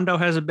 Wondo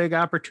has a big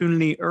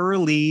opportunity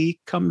early,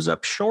 comes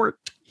up short.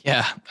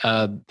 Yeah,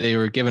 they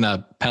were given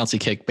a penalty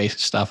kick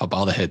based off a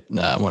ball that hit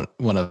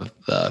one of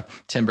the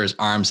Timber's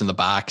arms in the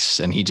box,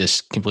 and he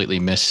just completely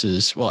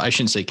misses. Well, I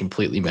shouldn't say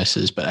completely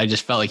misses, but I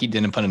just felt like he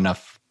didn't put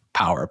enough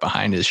power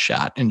behind his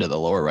shot into the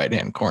lower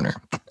right-hand corner.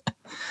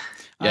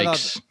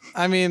 Yikes.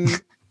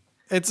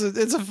 It's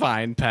a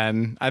fine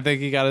pen. I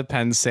think he got a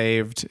pen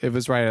saved. It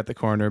was right at the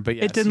corner, but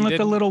yes, it didn't look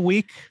a little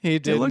weak. He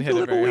didn't hit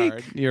it very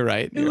hard. You're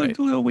right. It looked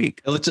a little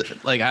weak. It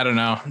looked like, I don't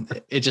know.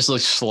 It just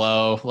looks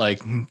slow, like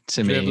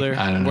to Dribbler, me.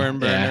 I don't know. worm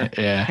burner.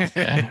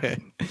 Yeah.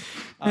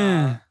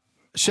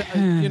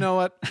 You know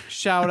what?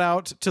 Shout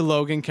out to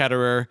Logan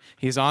Ketterer.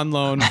 He's on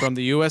loan from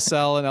the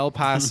USL in El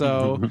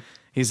Paso.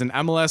 He's an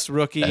MLS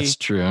rookie. That's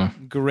true.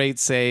 Great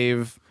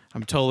save.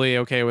 I'm totally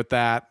okay with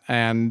that.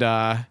 And,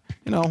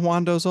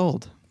 Wando's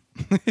old.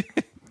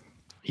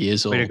 He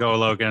is old. Way to go,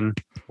 Logan.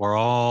 We're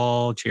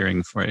all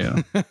cheering for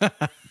you.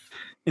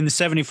 In the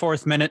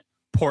 74th minute,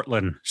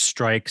 Portland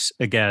strikes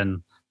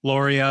again.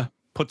 Loria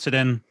puts it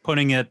in,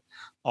 putting it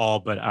all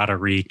but out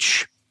of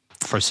reach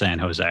for San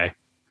Jose.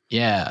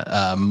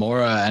 Yeah,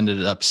 Mora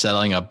ended up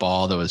settling a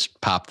ball that was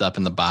popped up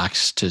in the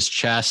box to his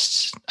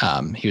chest.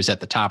 He was at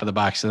the top of the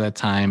box at that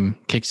time,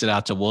 kicks it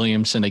out to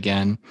Williamson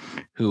again,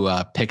 who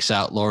picks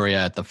out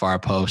Loria at the far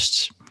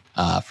post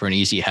for an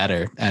easy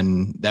header.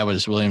 And that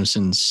was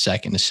Williamson's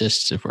second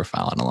assist, if we're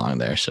following along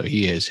there. So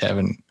he is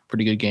having a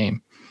pretty good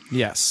game.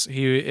 Yes,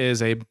 he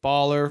is a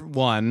baller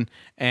one.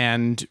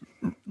 And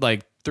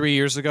like 3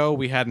 years ago,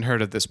 we hadn't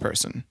heard of this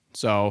person.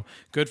 So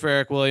good for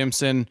Eric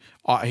Williamson.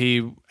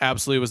 He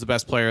absolutely was the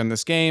best player in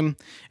this game.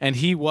 And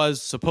he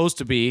was supposed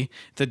to be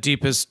the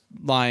deepest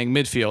lying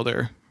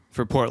midfielder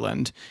for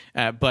Portland.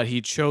 But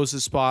he chose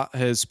his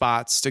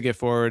spots to get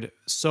forward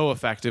so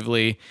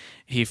effectively.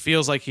 He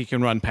feels like he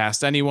can run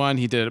past anyone.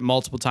 He did it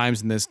multiple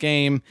times in this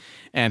game,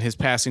 and his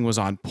passing was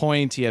on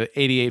point. He had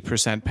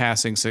 88%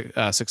 passing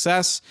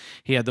success.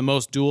 He had the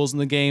most duels in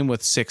the game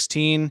with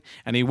 16,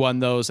 and he won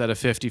those at a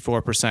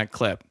 54%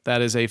 clip.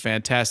 That is a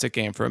fantastic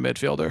game for a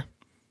midfielder.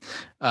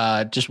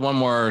 Just one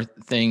more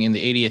thing. In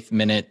the 80th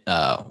minute,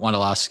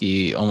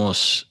 Wondolowski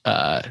almost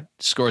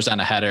scores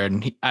on a header.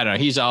 And I don't know,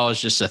 he's always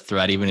just a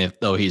threat, even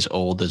though he's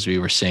old, as we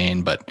were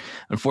saying. But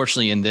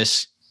unfortunately, in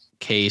this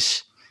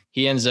case,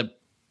 he ends up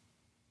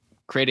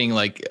creating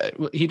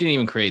he didn't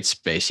even create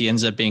space. He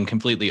ends up being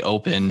completely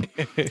open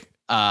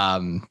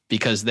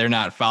because they're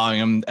not following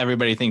him.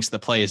 Everybody thinks the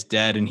play is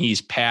dead and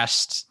he's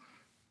past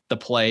the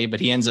play, but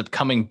he ends up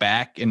coming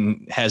back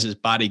and has his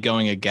body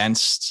going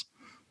against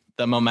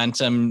the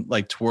momentum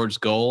towards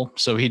goal.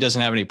 So he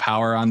doesn't have any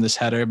power on this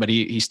header, but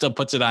he still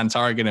puts it on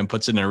target and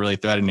puts it in a really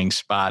threatening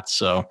spot.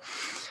 So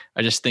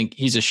I just think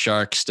he's a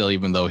shark still,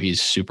 even though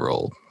he's super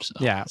old. So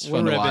yeah, it's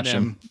fun to watch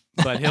him.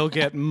 But he'll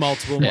get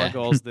multiple more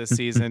goals this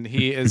season.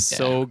 He is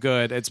so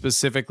good at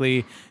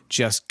specifically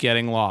just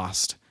getting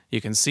lost. You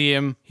can see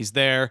him, he's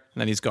there,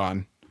 and then he's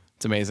gone.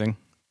 It's amazing.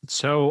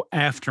 So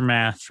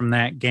aftermath from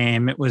that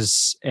game, it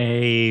was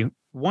a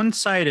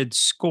one-sided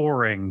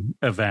scoring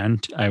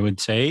event, I would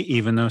say,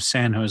 even though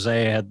San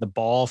Jose had the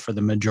ball for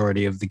the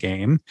majority of the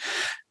game.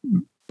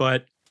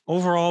 But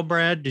overall,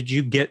 Brad, did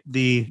you get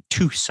the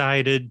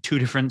two-sided, two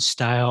different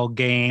style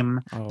game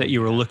that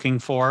you were looking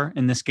for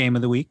in this game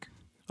of the week?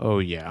 Oh,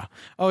 yeah.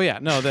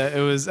 No, it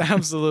was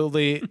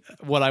absolutely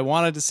what I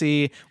wanted to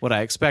see, what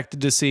I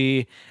expected to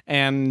see.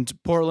 And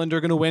Portland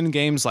are going to win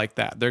games like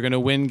that. They're going to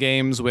win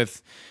games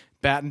with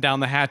batting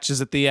down the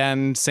hatches at the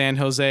end, San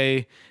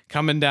Jose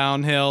coming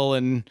downhill.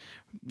 And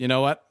you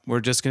know what? We're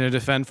just going to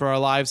defend for our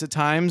lives at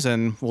times,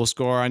 and we'll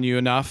score on you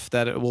enough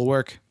that it will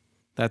work.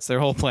 That's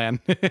their whole plan.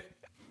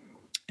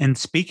 And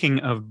speaking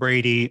of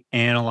Brady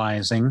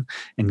analyzing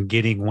and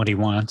getting what he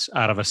wants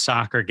out of a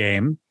soccer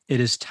game, it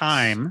is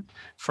time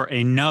for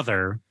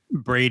another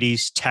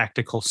Brady's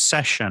Tactical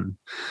Session.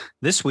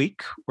 This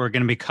week, we're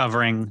going to be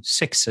covering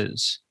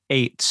 6s,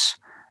 8s,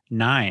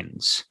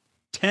 9s,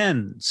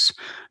 10s,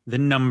 the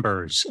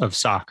numbers of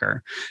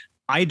soccer.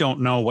 I don't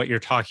know what you're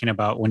talking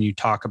about when you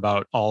talk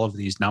about all of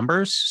these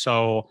numbers.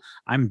 So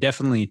I'm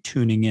definitely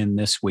tuning in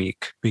this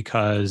week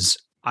because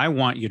I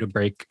want you to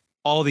break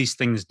all these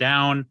things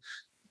down.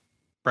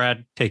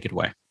 Brad, take it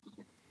away.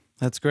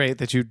 That's great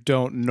that you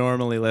don't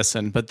normally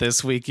listen, but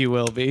this week you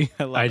will be.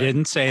 I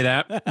didn't say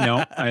that.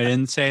 No, I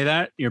didn't say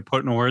that. You're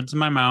putting words in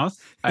my mouth.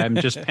 I'm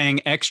just paying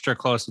extra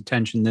close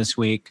attention this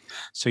week.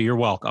 So you're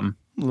welcome.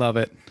 Love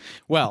it.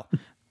 Well,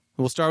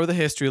 we'll start with a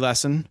history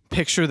lesson.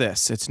 Picture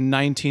this. It's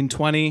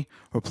 1920.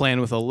 We're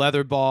playing with a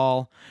leather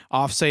ball.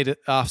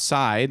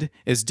 Offside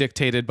is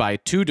dictated by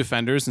 2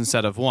 defenders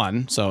instead of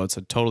 1. So it's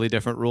a totally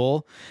different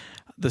rule.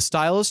 The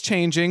style is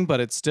changing, but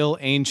it's still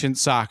ancient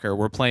soccer.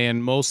 We're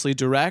playing mostly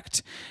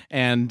direct,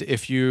 and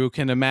if you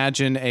can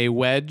imagine a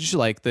wedge,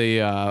 like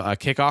a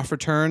kickoff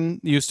return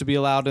used to be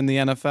allowed in the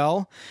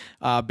NFL,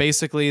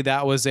 basically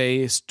that was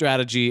a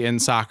strategy in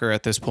soccer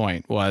at this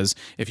point, was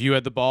if you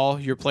had the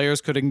ball, your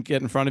players couldn't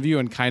get in front of you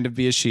and kind of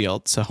be a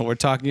shield. So we're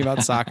talking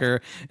about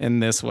soccer in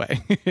this way.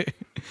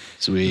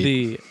 Sweet.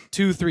 The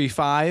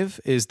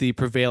 2-3-5 is the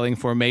prevailing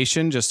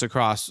formation just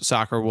across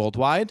soccer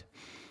worldwide.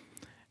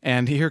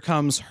 And here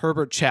comes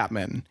Herbert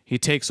Chapman. He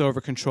takes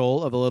over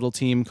control of a little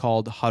team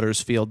called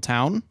Huddersfield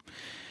Town.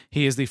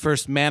 He is the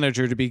first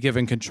manager to be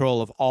given control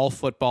of all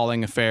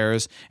footballing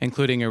affairs,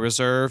 including a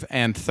reserve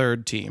and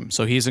third team.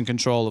 So he's in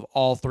control of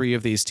all 3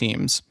 of these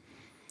teams.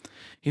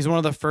 He's one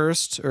of the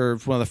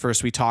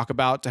first we talk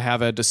about to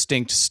have a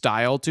distinct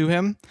style to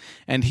him.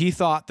 And he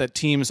thought that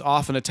teams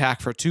often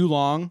attack for too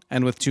long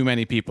and with too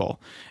many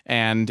people,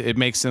 and it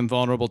makes them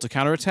vulnerable to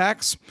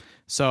counterattacks.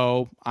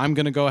 So I'm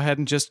going to go ahead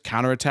and just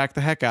counterattack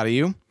the heck out of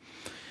you.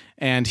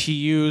 And he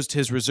used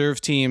his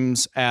reserve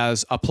teams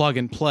as a plug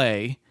and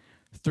play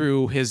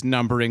through his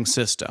numbering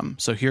system.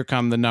 So here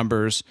come the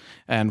numbers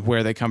and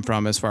where they come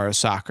from as far as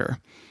soccer.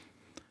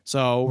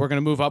 So we're going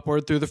to move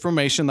upward through the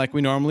formation like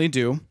we normally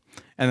do.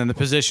 And then the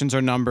positions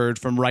are numbered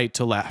from right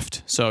to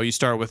left. So you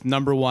start with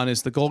number 1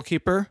 is the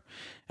goalkeeper.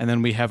 And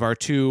then we have our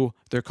 2,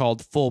 they're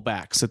called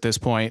fullbacks at this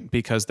point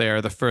because they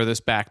are the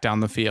furthest back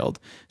down the field.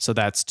 So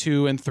that's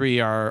 2 and 3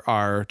 are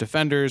our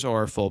defenders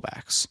or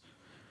fullbacks.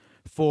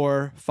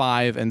 4,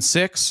 5, and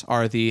 6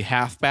 are the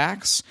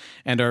halfbacks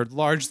and are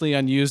largely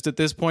unused at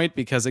this point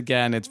because,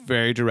 again, it's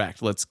very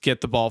direct. Let's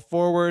get the ball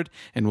forward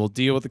and we'll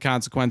deal with the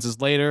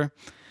consequences later.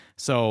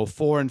 So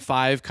 4 and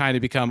 5 kind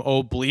of become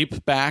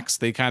bleep backs.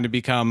 They kind of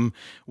become,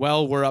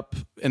 well, we're up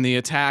in the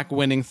attack,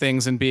 winning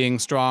things and being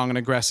strong and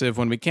aggressive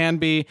when we can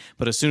be.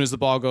 But as soon as the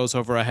ball goes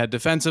over our head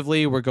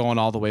defensively, we're going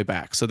all the way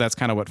back. So that's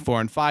kind of what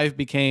 4 and 5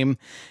 became.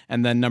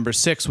 And then number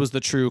 6 was the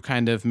true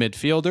kind of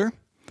midfielder.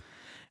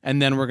 And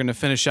then we're going to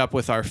finish up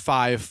with our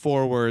 5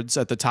 forwards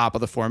at the top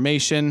of the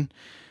formation.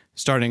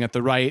 Starting at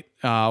the right,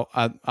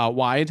 out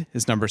wide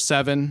is number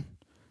 7.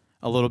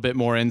 A little bit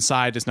more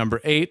inside is number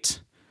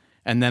 8.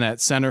 And then at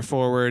center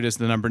forward is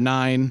the number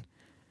 9.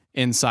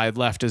 Inside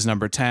left is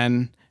number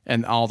 10.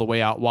 And all the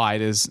way out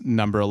wide is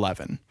number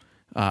 11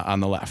 on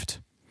the left.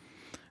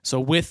 So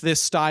with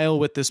this style,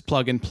 with this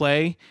plug and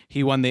play,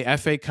 he won the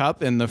FA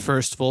Cup in the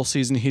first full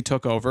season he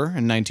took over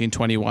in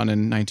 1921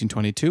 and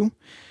 1922.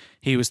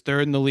 He was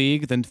 3rd in the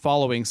league the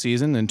following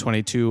season in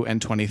 22 and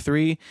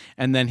 23,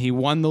 and then he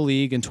won the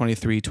league in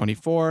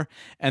 23-24,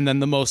 and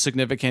then the most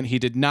significant, he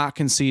did not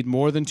concede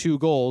more than 2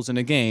 goals in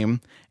a game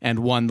and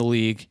won the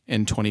league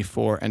in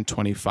 24 and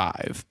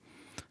 25.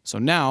 So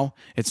now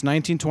it's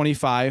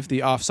 1925.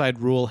 The offside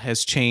rule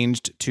has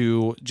changed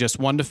to just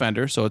 1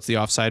 defender, so it's the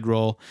offside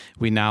rule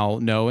we now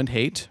know and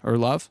hate, or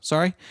love,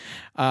 sorry.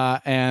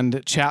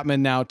 And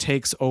Chapman now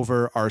takes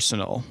over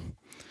Arsenal.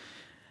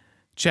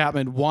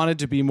 Chapman wanted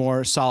to be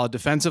more solid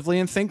defensively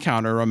and think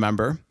counter,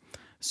 remember.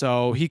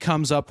 So he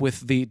comes up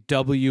with the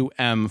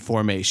WM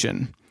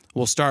formation.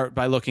 We'll start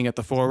by looking at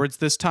the forwards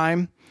this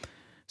time.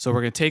 So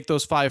we're going to take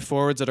those 5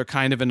 forwards that are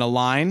kind of in a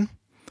line,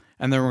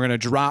 and then we're going to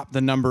drop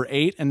the number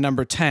 8 and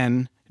number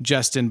 10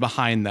 just in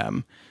behind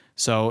them.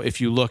 So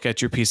if you look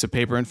at your piece of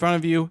paper in front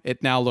of you,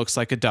 it now looks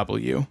like a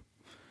W.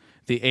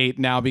 The 8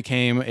 now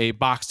became a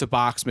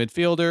box-to-box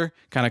midfielder,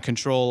 kind of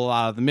control a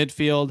lot of the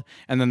midfield,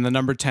 and then the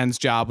number 10's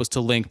job was to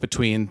link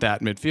between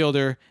that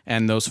midfielder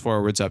and those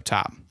forwards up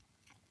top.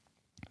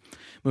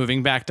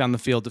 Moving back down the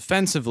field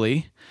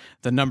defensively,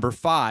 the number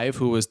 5,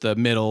 who was the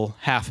middle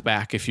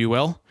halfback, if you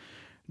will,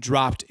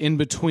 dropped in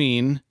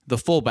between the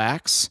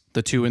fullbacks,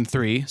 the 2 and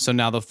 3. So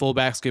now the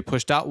fullbacks get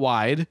pushed out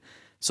wide.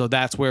 So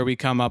that's where we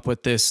come up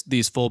with these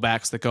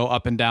fullbacks that go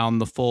up and down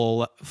the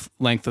full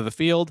length of the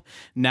field.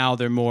 Now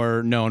they're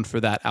more known for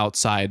that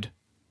outside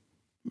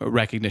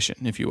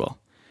recognition, if you will.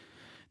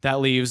 That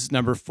leaves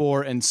number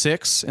 4 and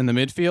 6 in the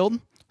midfield.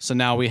 So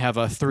now we have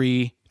a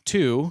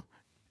 3-2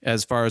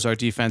 as far as our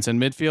defense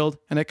and midfield,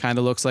 and it kind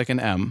of looks like an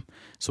M.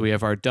 So we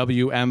have our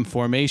WM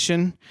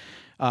formation.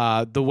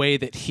 The way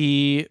that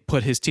he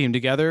put his team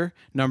together,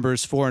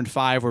 numbers 4 and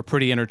 5 were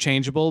pretty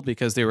interchangeable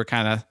because they were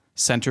kind of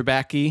center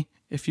backy,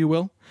 if you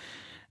will.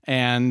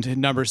 And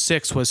number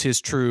 6 was his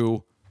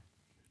true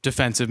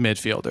defensive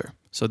midfielder.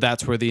 So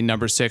that's where the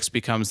number 6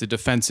 becomes the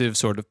defensive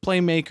sort of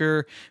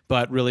playmaker,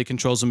 but really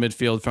controls the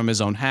midfield from his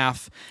own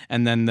half.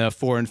 And then the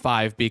 4 and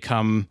 5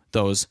 become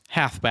those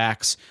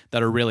halfbacks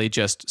that are really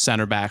just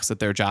center backs that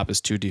their job is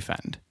to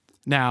defend.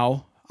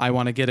 Now, I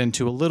want to get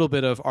into a little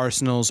bit of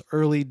Arsenal's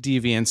early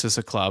deviance as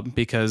a club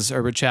because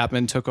Herbert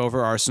Chapman took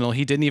over Arsenal.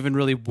 He didn't even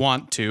really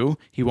want to.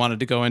 He wanted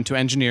to go into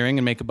engineering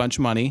and make a bunch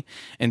of money.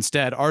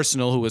 Instead,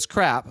 Arsenal, who was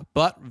crap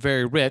but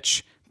very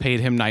rich, paid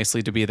him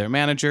nicely to be their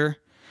manager.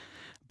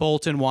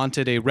 Bolton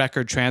wanted a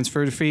record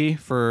transfer fee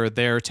for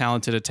their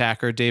talented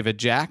attacker, David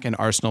Jack, and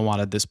Arsenal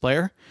wanted this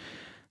player.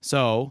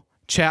 So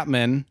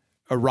Chapman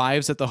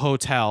arrives at the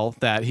hotel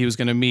that he was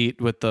going to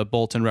meet with the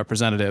Bolton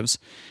representatives.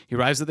 He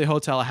arrives at the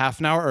hotel a half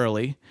an hour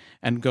early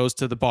and goes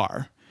to the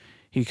bar.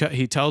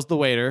 He tells the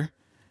waiter,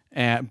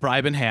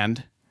 bribe in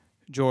hand,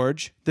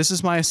 "George, this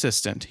is my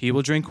assistant. He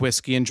will drink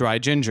whiskey and dry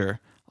ginger.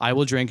 I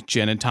will drink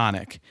gin and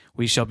tonic.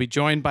 We shall be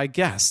joined by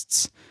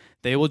guests.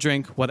 They will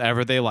drink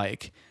whatever they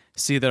like.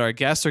 See that our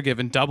guests are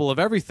given double of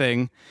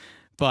everything,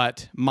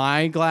 but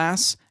my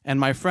glass and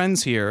my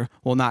friends here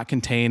will not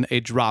contain a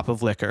drop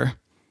of liquor."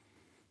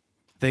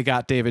 They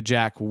got David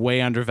Jack way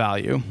under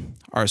value.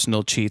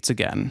 Arsenal cheats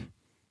again.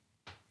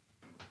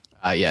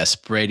 Yes,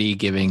 Brady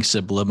giving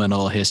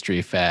subliminal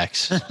history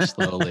facts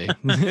slowly,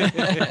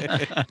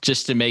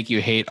 just to make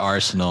you hate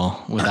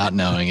Arsenal without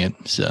knowing it.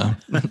 So,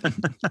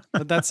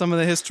 but that's some of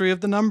the history of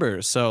the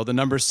numbers. So the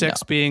number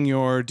 6 being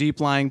your deep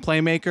lying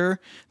playmaker,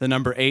 the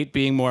number 8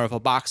 being more of a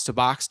box to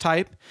box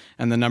type,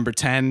 and the number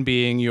 10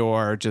 being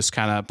your just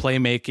kind of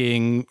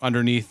playmaking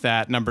underneath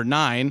that number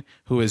 9,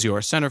 who is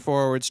your center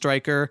forward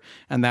striker,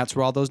 and that's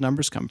where all those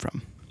numbers come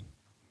from.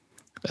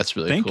 That's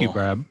really Thank cool. you,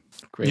 Brad.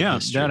 Great yeah,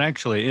 history. that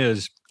actually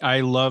is.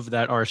 I love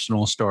that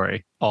Arsenal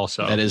story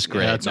also. That is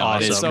great. That's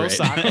awesome. It is so great.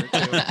 soccer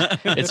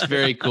too. It's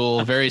very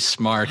cool, very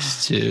smart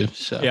too.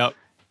 So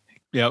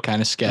Yep.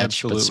 kind of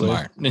sketch, Absolutely.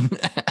 but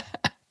smart.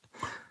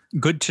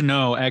 Good to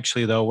know,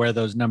 actually, though, where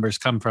those numbers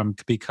come from,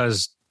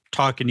 because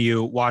talking to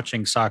you,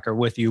 watching soccer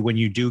with you, when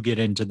you do get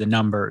into the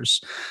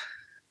numbers,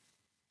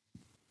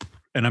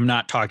 and I'm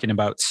not talking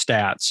about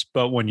stats,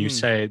 but when you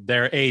say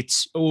they're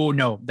 8s, oh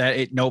no, that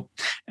 8, nope.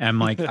 And I'm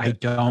like, I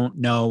don't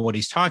know what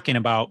he's talking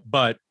about,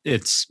 but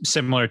it's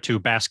similar to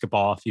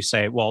basketball. If you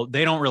say, well,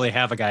 they don't really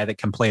have a guy that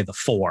can play the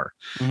 4.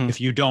 Mhm. If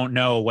you don't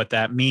know what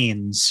that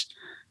means,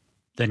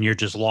 then you're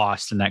just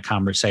lost in that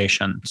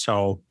conversation.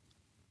 So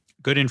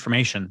good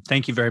information.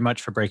 Thank you very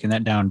much for breaking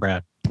that down,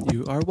 Brad.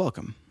 You are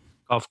welcome.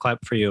 Golf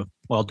clap for you.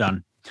 Well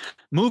done.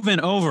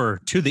 Moving over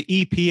to the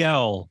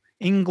EPL,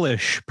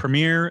 English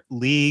Premier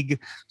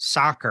League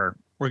Soccer.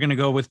 We're going to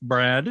go with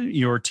Brad,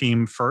 your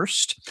team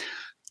first.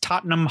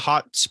 Tottenham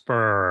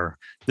Hotspur.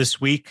 This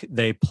week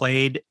they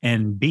played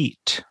and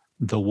beat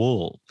the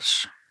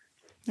Wolves.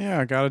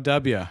 Yeah, I got a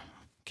W.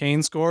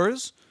 Kane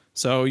scores.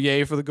 So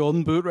yay for the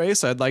Golden Boot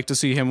race. I'd like to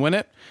see him win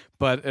it,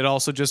 but it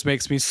also just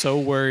makes me so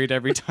worried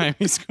every time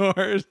he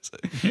scores.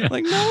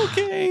 Like, no,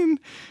 Kane.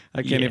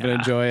 I can't even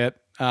enjoy it.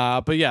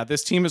 But yeah,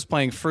 this team is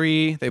playing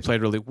free. They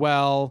played really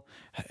well.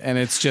 And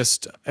it's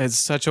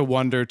such a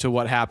wonder to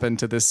what happened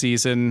to this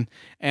season.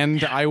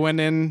 And I went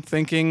in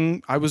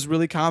thinking I was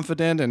really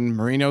confident and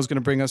Mourinho's going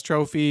to bring us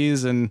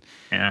trophies and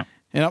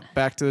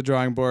back to the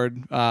drawing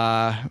board.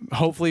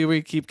 Hopefully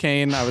we keep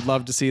Kane. I would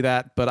love to see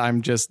that, but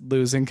I'm just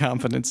losing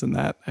confidence in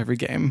that every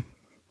game.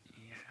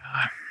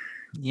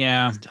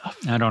 Yeah,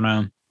 I don't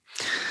know.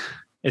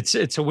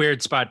 It's a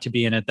weird spot to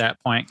be in at that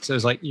point. So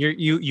it's like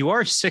you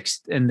are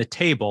 6th in the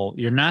table.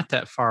 You're not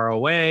that far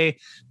away,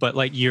 but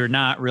like you're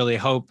not really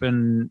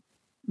hoping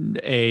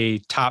a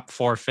top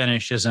 4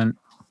 finish isn't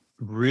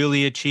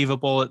really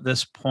achievable at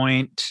this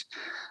point.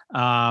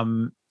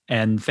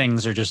 And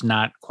things are just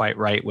not quite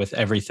right with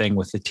everything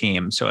with the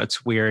team. So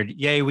it's weird.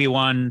 Yay, we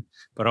won,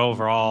 but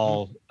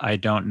overall, I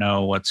don't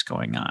know what's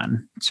going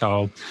on.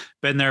 So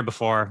been there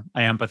before.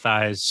 I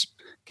empathize.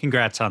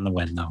 Congrats on the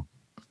win, though.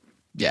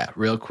 Yeah,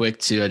 real quick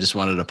too. I just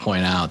wanted to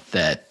point out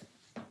that,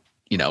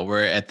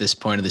 we're at this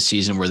point of the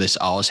season where this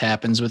always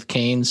happens with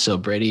Kane. So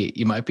Brady,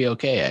 you might be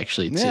okay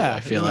actually too. Yeah, I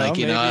feel like,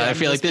 I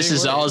feel like this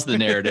is always the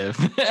narrative.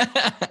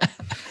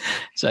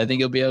 So I think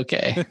you'll be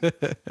okay.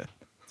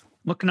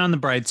 Looking on the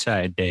bright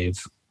side,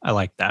 Dave. I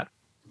like that.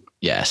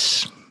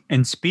 Yes.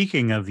 And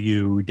speaking of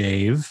you,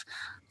 Dave,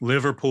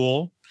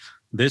 Liverpool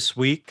this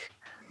week,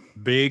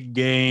 big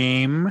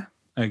game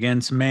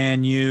against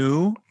Man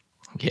U.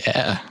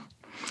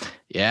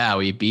 Yeah,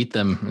 we beat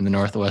them in the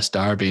Northwest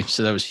Derby.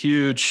 So that was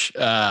huge.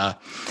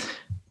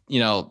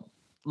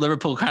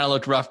 Liverpool kind of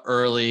looked rough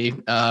early,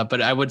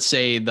 but I would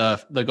say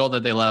the goal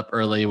that they let up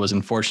early was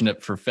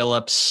unfortunate for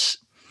Phillips.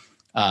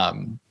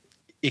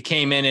 It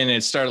came in and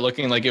it started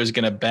looking like it was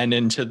going to bend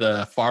into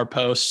the far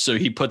post. So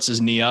he puts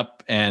his knee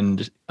up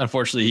and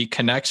unfortunately he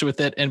connects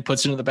with it and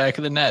puts it in the back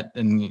of the net.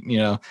 And,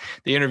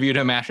 they interviewed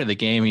him after the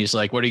game. He's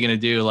like, what are you going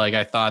to do? Like,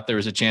 I thought there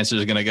was a chance it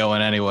was going to go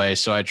in anyway.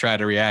 So I tried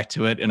to react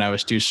to it and I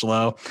was too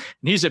slow.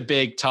 And he's a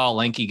big, tall,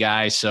 lanky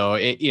guy. So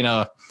it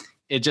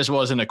just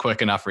wasn't a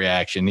quick enough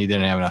reaction. He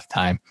didn't have enough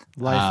time.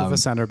 Life of a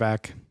center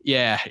back.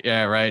 Yeah.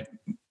 Right.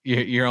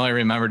 You're only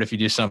remembered if you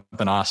do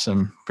something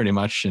awesome pretty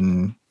much.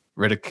 And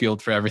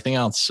ridiculed for everything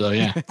else. So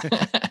yeah.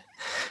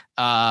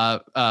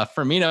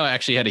 Firmino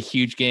actually had a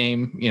huge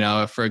game,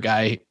 for a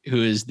guy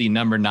who is the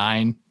number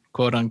 9,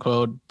 quote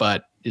unquote,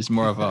 but is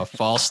more of a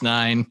false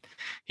 9.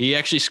 He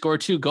actually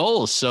scored 2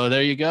 goals. So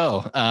there you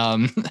go.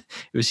 It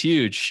was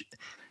huge.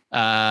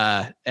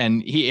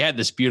 And he had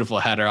this beautiful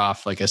header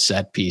off like a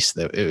set piece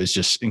that it was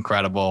just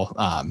incredible.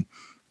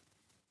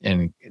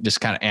 And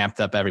just kind of amped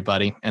up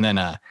everybody. And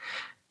then,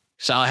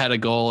 Salah had a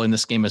goal in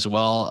this game as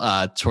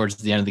well, towards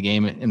the end of the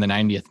game in the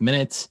 90th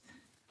minute.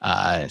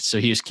 So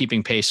he was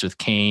keeping pace with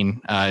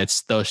Kane.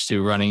 It's those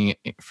two running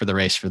for the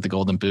race for the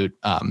Golden Boot.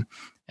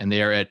 And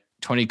they are at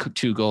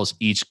 22 goals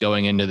each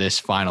going into this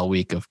final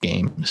week of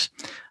games.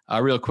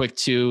 Real quick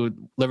too,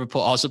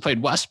 Liverpool also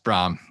played West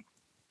Brom.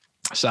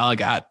 Salah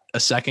got a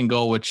second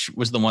goal, which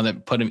was the one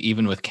that put him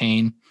even with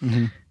Kane.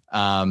 Mm-hmm.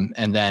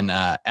 And then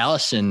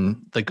Alisson,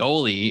 the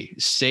goalie,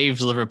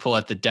 saved Liverpool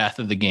at the death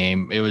of the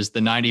game. It was the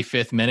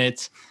 95th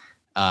minute.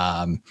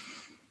 I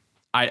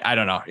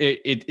don't know.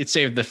 It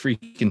saved the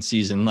freaking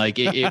season. Like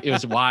it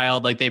was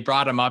wild. Like they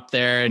brought him up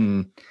there,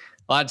 and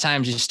a lot of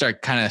times you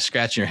start kind of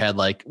scratching your head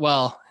like,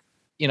 well,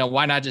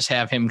 why not just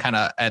have him kind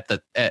of at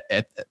the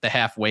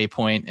halfway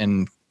point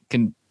and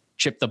can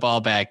chip the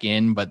ball back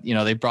in? But,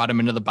 they brought him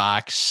into the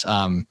box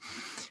and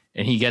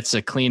he gets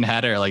a clean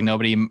header. Like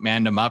nobody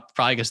manned him up,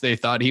 probably because they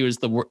thought he was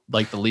the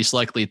least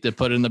likely to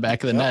put it in the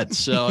back of the net.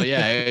 So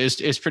yeah,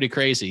 it's pretty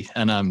crazy.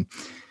 And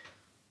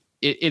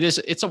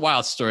it's a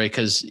wild story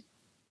because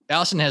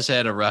Allison has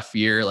had a rough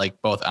year,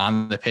 like both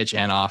on the pitch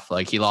and off.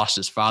 Like he lost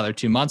his father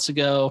 2 months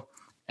ago.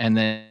 And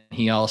then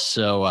he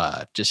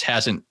also just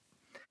had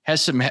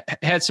some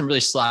really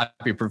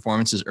sloppy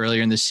performances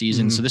earlier in the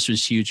season. So this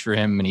was huge for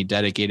him, and he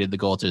dedicated the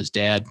goal to his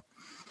dad.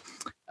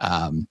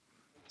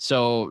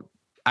 So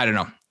I don't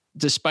know.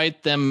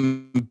 Despite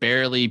them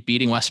barely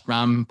beating West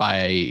Brom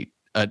by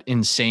an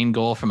insane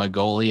goal from a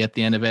goalie at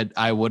the end of it,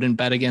 I wouldn't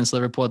bet against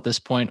Liverpool at this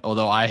point,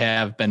 although I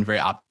have been very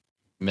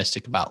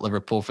optimistic about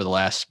Liverpool for the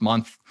last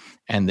month,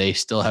 and they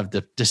still have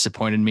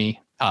disappointed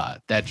me.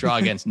 That draw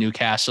against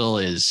Newcastle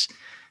is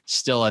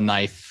still a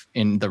knife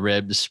in the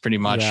ribs pretty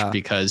much,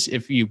 because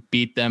if you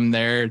beat them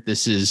there,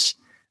 this is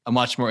a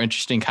much more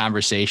interesting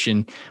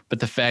conversation. But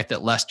the fact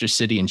that Leicester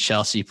City and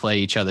Chelsea play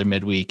each other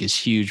midweek is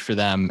huge for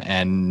them.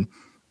 And,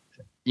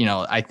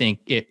 I think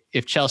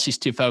if Chelsea's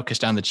too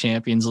focused on the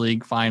Champions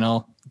League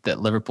final,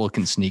 that Liverpool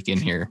can sneak in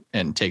here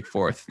and take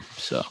fourth.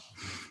 So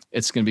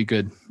it's going to be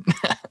good.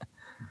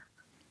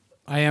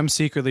 I am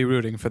secretly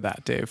rooting for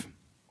that, Dave.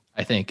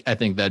 I think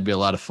that'd be a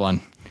lot of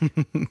fun.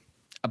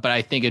 But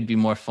I think it'd be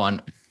more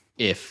fun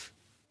if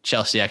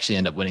Chelsea actually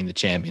end up winning the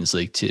Champions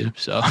League too.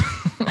 So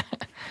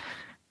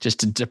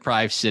just to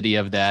deprive City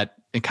of that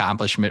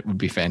accomplishment would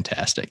be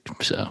fantastic.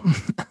 So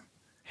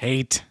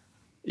hate.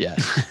 Yeah.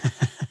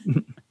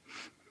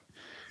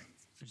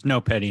 There's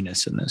no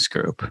pettiness in this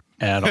group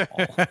at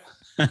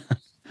all.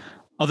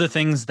 Other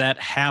things that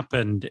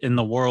happened in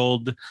the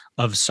world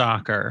of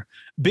soccer.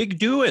 Big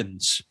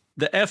doings.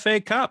 The FA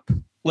Cup.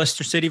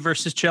 Leicester City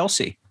versus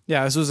Chelsea.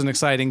 Yeah, this was an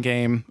exciting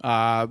game,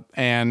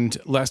 and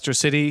Leicester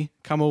City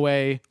come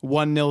away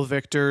 1-0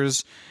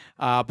 victors,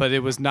 but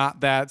it was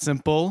not that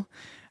simple.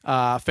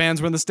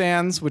 Fans were in the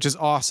stands, which is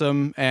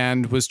awesome,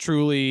 and was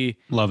truly...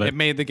 Love it. It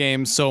made the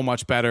game so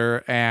much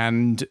better,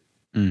 and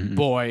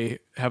boy,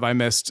 have I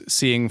missed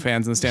seeing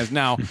fans in the stands.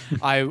 Now,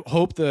 I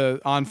hope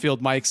the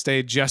on-field mic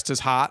stayed just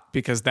as hot,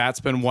 because that's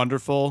been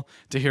wonderful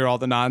to hear all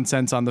the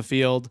nonsense on the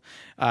field.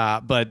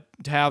 But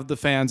to have the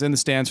fans in the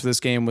stands for this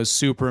game was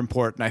super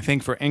important, I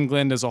think, for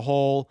England as a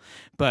whole.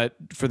 But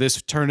for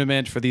this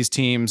tournament, for these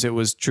teams, it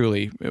was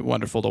truly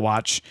wonderful to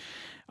watch.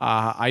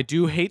 I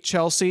do hate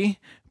Chelsea,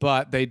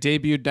 but they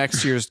debuted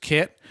next year's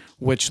kit,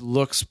 which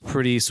looks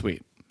pretty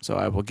sweet. So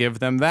I will give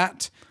them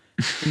that.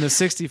 In the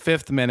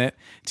 65th minute,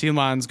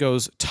 Tielemans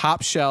goes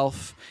top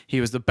shelf.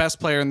 He was the best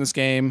player in this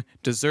game,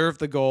 deserved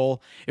the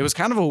goal. It was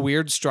kind of a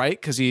weird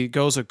strike because he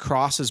goes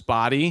across his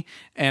body,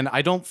 and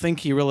I don't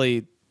think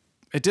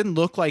it didn't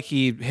look like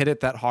he hit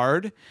it that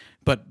hard,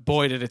 but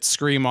boy, did it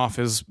scream off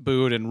his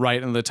boot and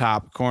right in the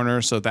top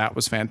corner, so that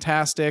was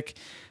fantastic.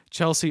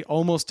 Chelsea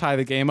almost tie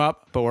the game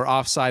up, but were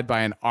offside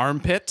by an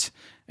armpit,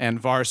 and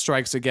VAR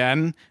strikes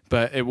again,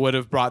 but it would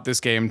have brought this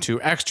game to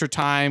extra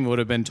time. It would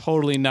have been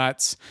totally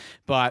nuts,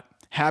 but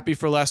happy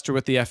for Leicester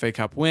with the FA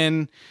Cup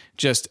win.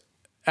 Just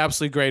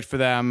absolutely great for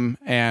them,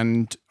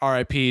 and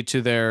RIP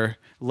to their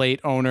late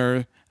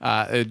owner.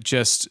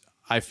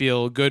 I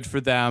feel good for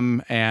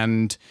them,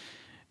 and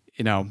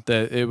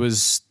it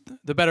was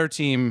the better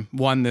team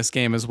won this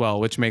game as well,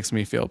 which makes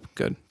me feel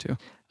good too.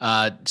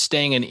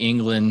 Staying in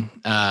England,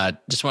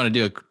 just want to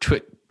do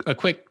a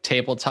quick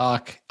table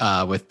talk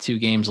with 2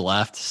 games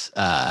left.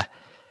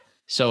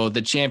 So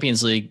the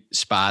Champions League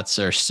spots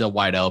are still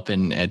wide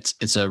open.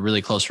 It's a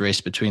really close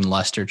race between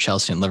Leicester,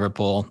 Chelsea, and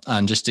Liverpool.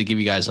 Just to give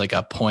you guys like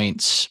a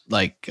points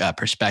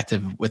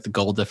perspective with the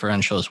goal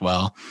differential as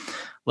well.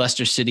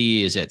 Leicester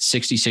City is at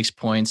 66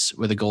 points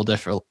with a goal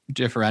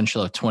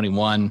differential of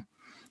 21.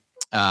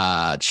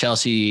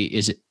 Chelsea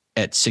is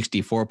at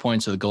 64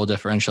 points with a goal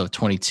differential of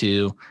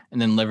 22.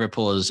 And then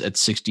Liverpool is at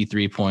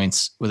 63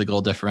 points with a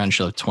goal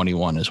differential of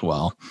 21 as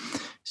well.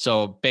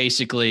 So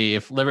basically,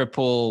 if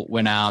Liverpool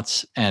went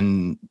out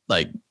and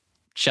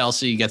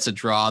Chelsea gets a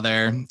draw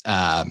there,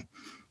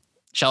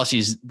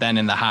 Chelsea's then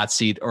in the hot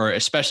seat, or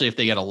especially if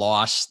they get a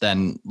loss,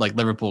 then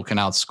Liverpool can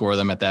outscore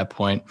them at that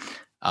point.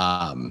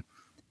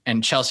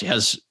 And Chelsea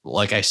has,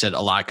 like I said,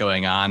 a lot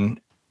going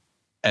on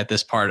at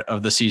this part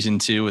of the season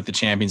too, with the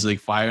Champions League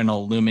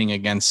final looming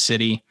against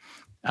City.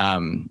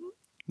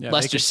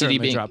 Leicester City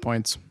being drop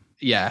points.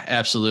 Yeah,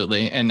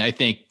 absolutely. And I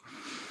think,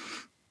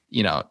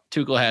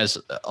 Tuchel has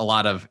a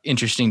lot of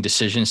interesting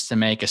decisions to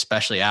make,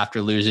 especially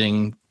after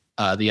losing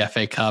the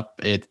FA Cup.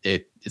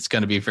 It's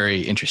going to be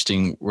very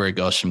interesting where it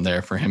goes from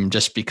there for him,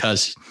 just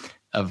because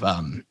of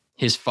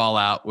his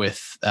fallout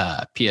with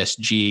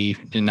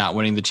PSG and not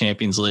winning the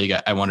Champions League.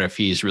 I wonder if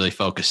he's really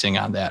focusing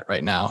on that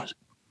right now.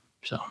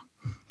 So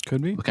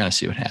could be. We'll kind of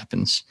see what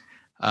happens.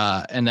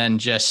 And then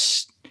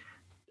just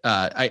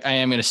I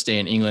am going to stay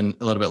in England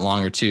a little bit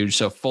longer too.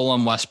 So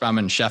Fulham, West Brom,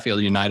 and Sheffield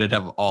United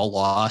have all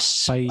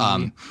lost. So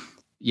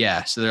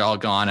they're all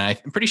gone. And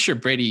I'm pretty sure,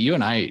 Brady, you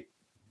and I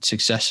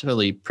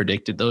successfully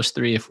predicted those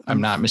three, if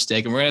I'm not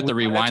mistaken. We're gonna have to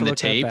rewind the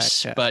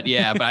tapes, but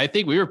I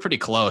think we were pretty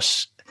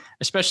close,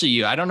 especially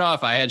you. I don't know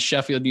if I had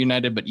Sheffield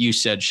United, but you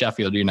said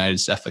Sheffield United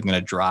is definitely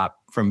going to drop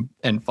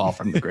and fall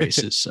from the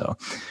graces. So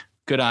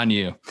good on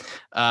you.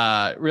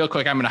 Real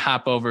quick, I'm going to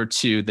hop over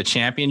to the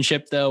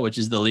championship though, which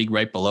is the league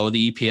right below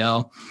the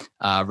EPL.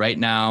 Right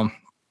now,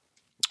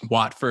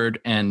 Watford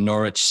and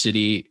Norwich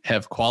City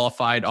have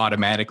qualified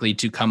automatically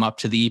to come up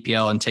to the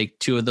EPL and take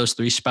 2 of those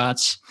 3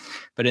 spots.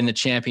 But in the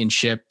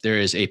championship, there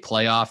is a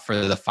playoff for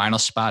the final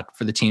spot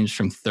for the teams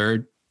from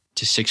 3rd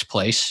to 6th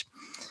place.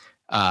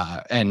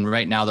 And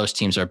right now those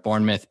teams are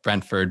Bournemouth,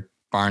 Brentford,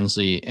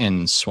 Barnsley,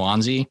 and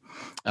Swansea.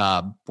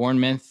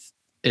 Bournemouth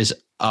is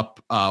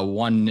up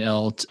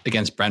 1-0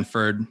 against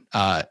Brentford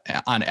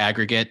on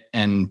aggregate,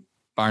 and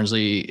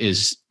Barnsley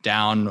is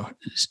down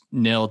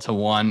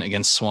 0-1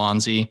 against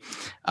Swansea.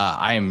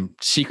 I am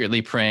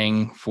secretly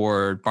praying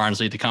for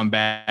Barnsley to come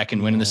back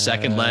and win in the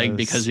second leg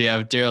because we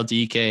have Daryl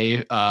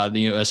Dike, the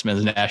U.S.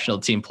 men's national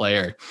team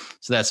player.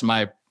 So that's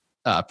my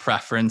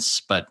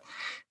preference. But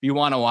if you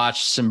want to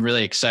watch some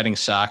really exciting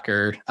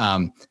soccer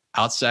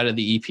outside of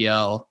the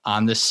EPL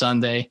on this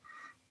Sunday,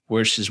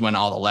 which is when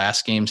all the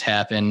last games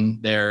happen,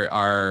 there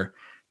are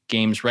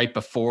games right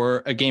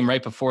before, and a game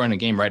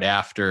right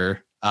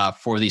after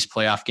for these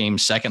playoff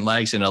games, second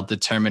legs, and it'll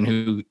determine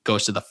who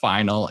goes to the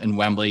final in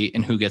Wembley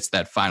and who gets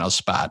that final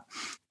spot.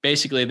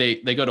 Basically,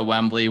 they go to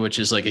Wembley, which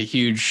is like a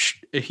huge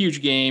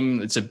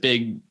game.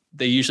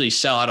 They usually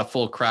sell out a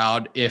full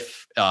crowd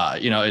if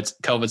it's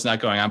COVID's not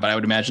going on, but I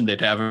would imagine they'd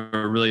have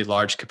a really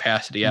large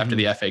capacity after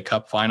the FA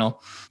Cup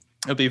final.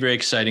 It'll be very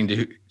exciting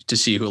to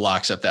see who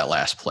locks up that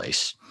last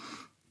place.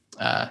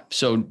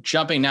 So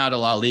jumping now to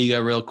La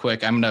Liga real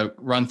quick, I'm going to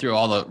run through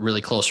all the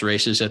really close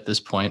races at this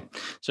point.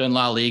 So in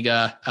La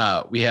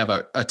Liga, we have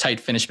a tight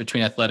finish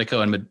between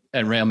Atletico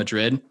and Real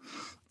Madrid.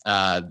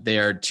 They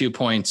are 2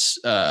 points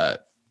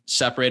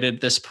separated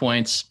at this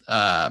point.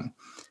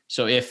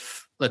 So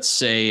if, let's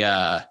say,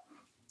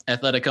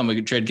 Atletico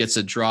Madrid gets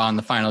a draw in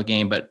the final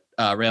game, but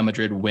Real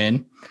Madrid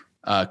win,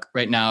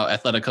 right now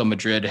Atletico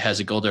Madrid has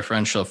a goal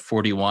differential of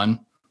 41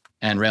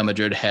 and Real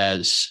Madrid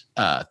has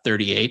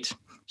 38.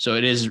 So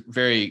it is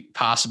very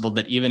possible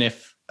that even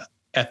if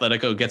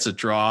Atletico gets a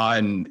draw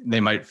and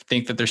they might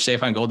think that they're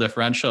safe on goal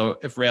differential,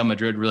 if Real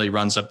Madrid really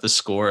runs up the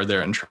score,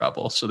 they're in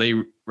trouble. So they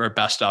were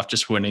best off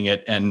just winning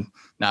it and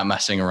not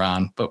messing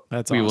around. But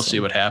we will see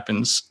what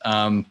happens.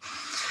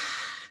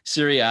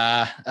 Serie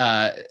A,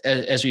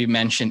 as we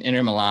mentioned,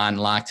 Inter Milan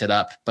locked it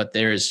up, but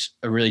there's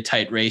a really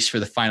tight race for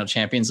the final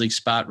Champions League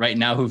spot. Right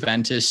now,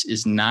 Juventus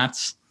is not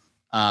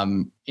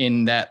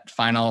in that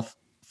final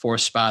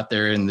 4th spot.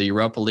 They're in the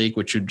Europa League,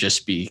 which would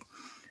just be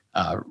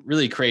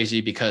really crazy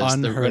because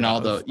the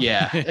Ronaldo,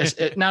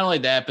 not only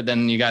that, but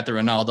then you got the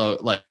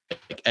Ronaldo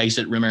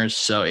exit rumors.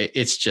 So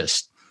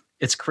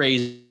it's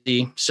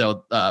crazy.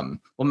 So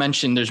we'll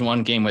mention there's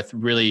one game with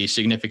really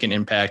significant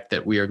impact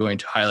that we are going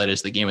to highlight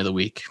as the game of the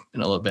week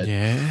in a little bit.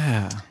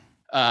 Yeah.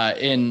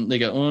 In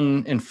Ligue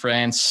 1 in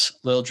France,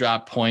 Lille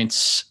dropped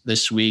points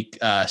this week.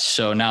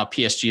 So now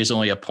PSG is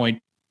only a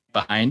point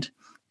behind.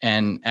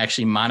 And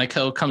actually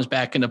Monaco comes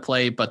back into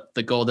play, but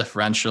the goal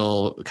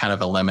differential kind of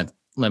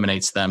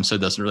eliminates them. So it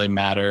doesn't really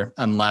matter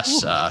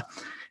unless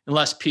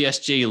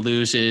PSG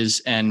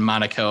loses and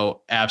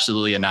Monaco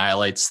absolutely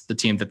annihilates the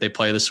team that they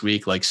play this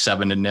week, like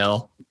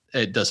 7-0.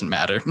 It doesn't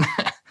matter.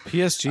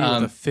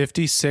 PSG with a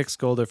 56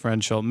 goal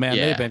differential. Man,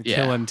 they've been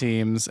killing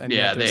teams. And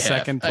they're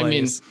second place. I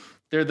mean,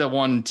 they're the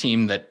one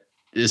team that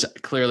is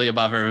clearly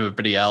above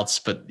everybody else,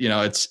 but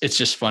it's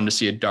just fun to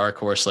see a dark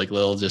horse like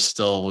Lille just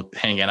still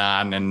hanging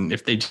on. And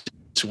if they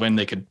just win,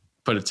 they could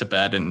put it to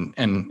bed and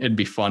it'd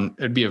be fun.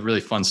 It'd be a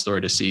really fun story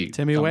to see.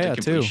 Timmy Weah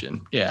too.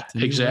 Yeah,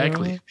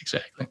 exactly.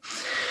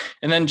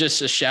 And then just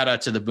a shout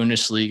out to the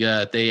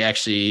Bundesliga. They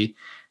actually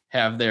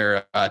have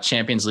their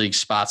Champions League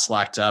spots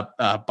locked up.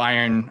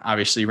 Bayern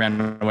obviously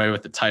ran away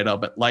with the title,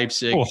 but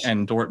Leipzig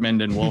and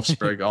Dortmund and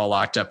Wolfsburg all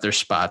locked up their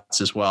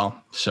spots as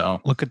well.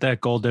 So look at that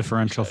goal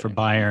differential for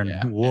Bayern.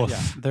 Yeah. Woof.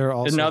 Yeah. They're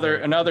also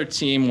another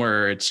team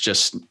where it's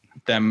just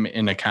them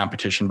in a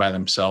competition by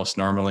themselves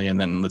normally,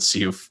 and then let's see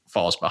who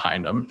falls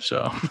behind them.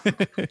 So,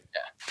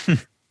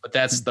 but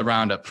that's the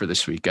roundup for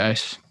this week,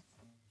 guys.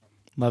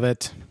 Love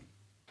it.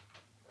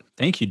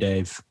 Thank you,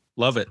 Dave.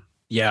 Love it.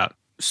 Yeah.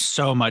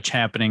 So much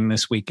happening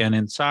this weekend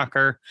in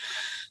soccer.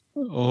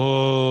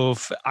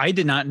 I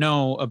did not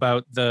know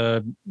about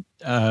the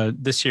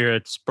this year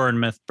it's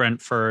Bournemouth,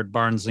 Brentford,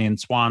 Barnsley, and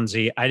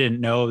Swansea. I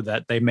didn't know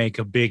that they make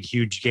a big,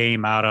 huge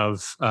game out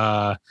of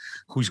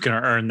who's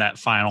going to earn that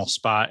final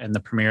spot in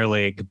the Premier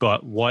League.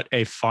 But what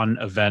a fun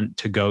event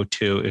to go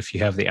to if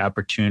you have the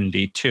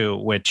opportunity to,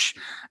 which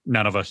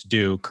none of us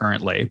do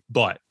currently.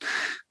 But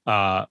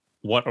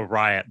what a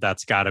riot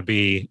that's got to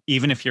be,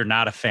 even if you're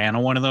not a fan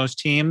of one of those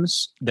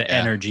teams, the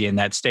energy in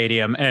that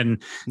stadium.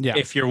 And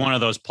if you're one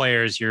of those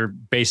players, you're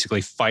basically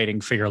fighting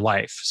for your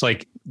life. It's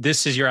like,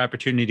 this is your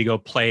opportunity to go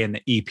play in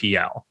the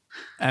EPL.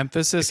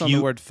 Emphasis on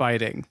the word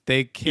fighting.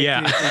 They kick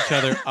each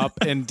other up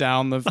and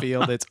down the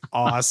field. It's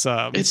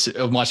awesome. It's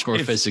a much more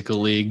physical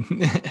league.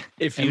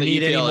 If you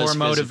need any more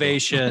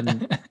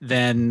motivation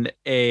than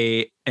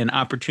an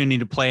opportunity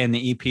to play in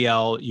the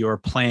EPL, you're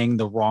playing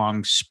the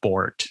wrong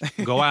sport.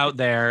 Go out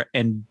there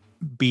and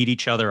beat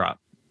each other up.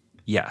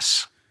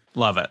 Yes.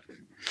 Love it.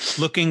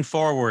 Looking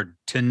forward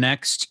to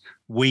next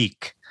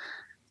week.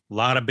 A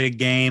lot of big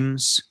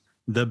games.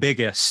 The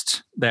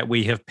biggest that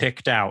we have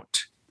picked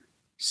out.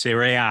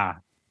 Serie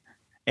A.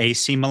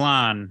 AC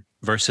Milan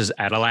versus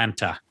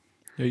Atalanta.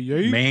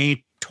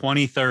 May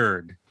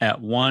 23rd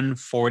at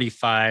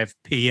 1:45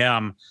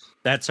 p.m.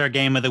 That's our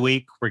game of the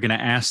week. We're going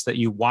to ask that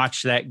you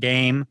watch that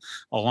game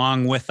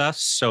along with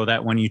us so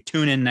that when you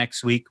tune in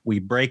next week, we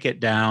break it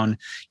down.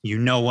 You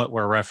know what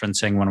we're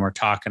referencing when we're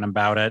talking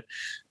about it.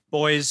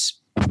 Boys,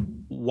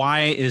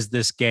 why is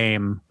this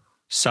game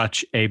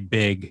such a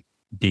big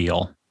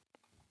deal?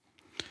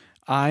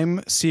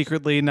 I'm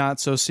secretly, not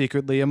so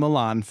secretly, a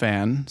Milan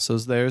fan. So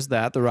there's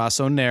that. The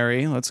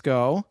Rossoneri. Let's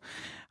go.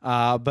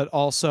 But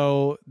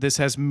also, this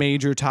has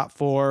major top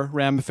four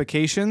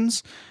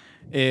ramifications.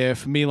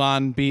 If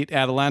Milan beat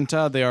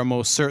Atalanta, they are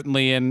most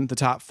certainly in the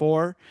top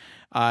four.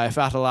 If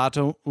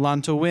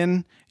Atalanta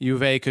win,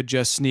 Juve could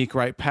just sneak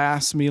right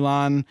past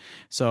Milan.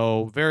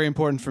 So very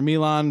important for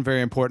Milan,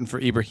 very important for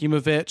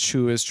Ibrahimovic,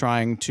 who is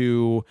trying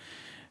to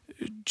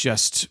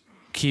just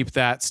keep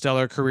that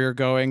stellar career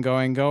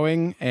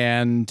going.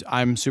 And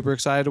I'm super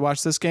excited to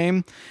watch this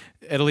game.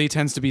 Italy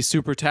tends to be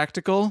super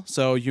tactical,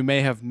 so you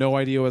may have no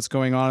idea what's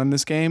going on in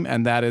this game,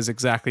 and that is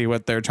exactly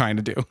what they're trying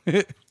to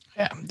do.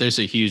 Yeah, there's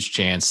a huge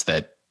chance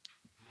that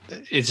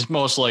it's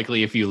most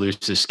likely if you lose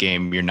this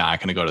game, you're not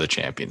going to go to the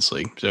Champions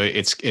League. So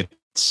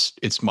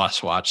it's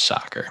must watch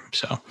soccer.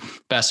 So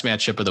best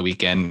matchup of the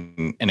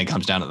weekend, and it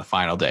comes down to the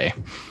final day.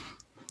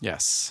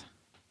 Yes.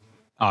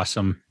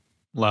 Awesome.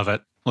 Love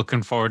it.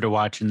 Looking forward to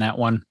watching that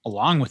one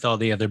along with all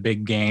the other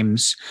big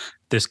games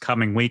this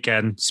coming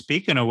weekend.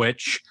 Speaking of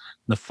which,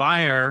 the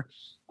Fire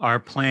are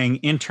playing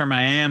Inter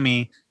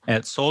Miami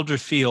at Soldier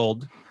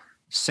Field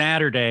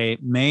Saturday,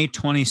 May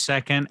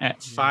 22nd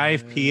at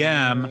 5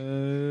 p.m.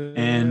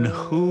 And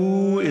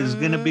who is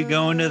going to be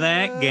going to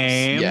that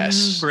game?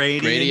 Yes.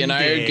 Brady and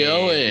I are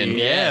going.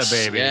 Yeah,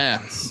 baby.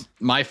 Yeah.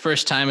 My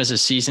first time as a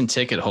season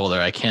ticket holder.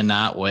 I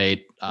cannot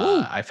wait.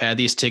 I've had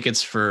these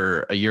tickets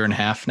for a year and a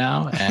half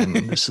now, and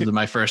this is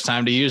my first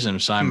time to use them.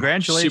 So I'm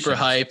super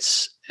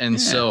hyped.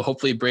 And so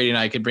hopefully Brady and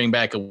I could bring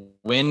back a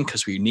win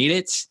because we need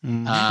it.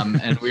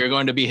 And we are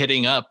going to be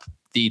hitting up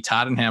the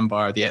Tottenham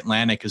bar, the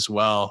Atlantic as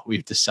well,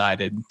 we've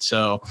decided.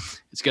 So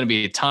it's going to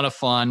be a ton of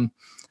fun.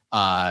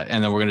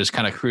 And then we're going to just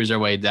kind of cruise our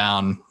way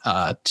down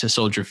to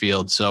Soldier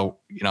Field. So,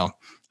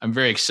 I'm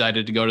very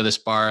excited to go to this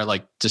bar.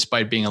 Like,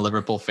 despite being a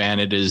Liverpool fan,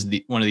 it is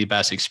one of the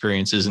best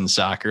experiences in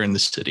soccer in the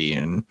city,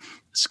 and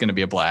it's going to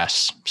be a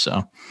blast.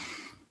 So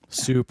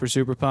super,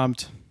 super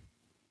pumped.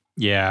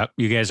 Yeah,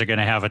 you guys are going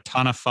to have a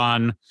ton of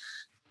fun.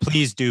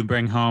 Please do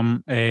bring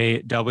home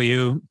a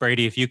W.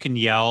 Brady, if you can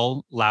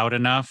yell loud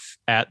enough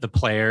at the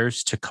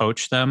players to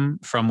coach them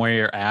from where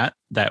you're at,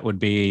 that would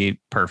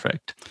be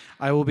perfect.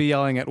 I will be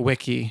yelling at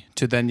Wiki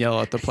to then yell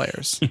at the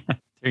players.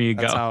 There you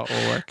go. That's how it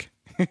will work.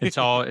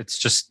 It's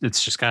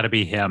just got to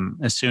be him.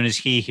 As soon as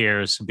he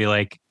hears, be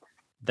like,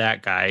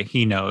 that guy,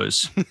 he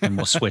knows, and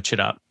we'll switch it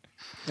up.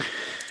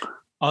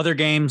 Other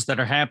games that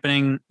are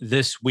happening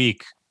this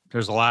week.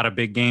 There's a lot of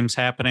big games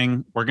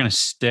happening. We're going to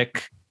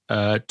stick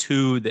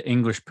to the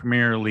English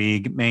Premier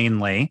League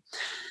mainly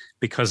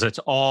because it's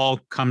all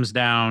comes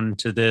down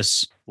to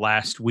this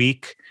last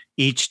week.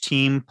 Each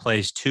team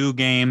plays 2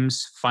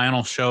 games,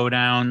 final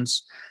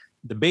showdowns.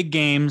 The big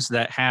games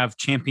that have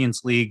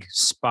Champions League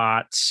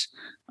spots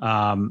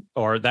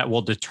or that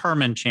will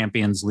determine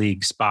Champions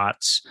League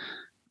spots.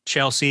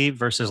 Chelsea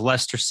versus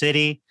Leicester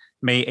City,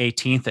 May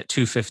 18th at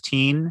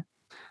 2:15.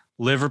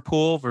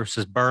 Liverpool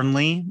versus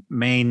Burnley,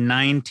 May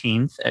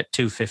 19th at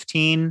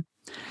 2:15.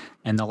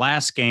 And the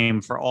last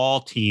game for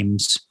all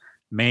teams,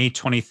 May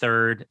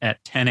 23rd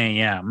at 10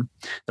 a.m.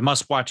 The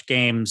must-watch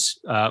games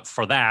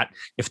for that,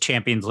 if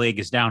Champions League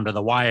is down to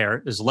the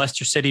wire, is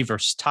Leicester City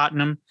versus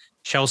Tottenham,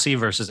 Chelsea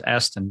versus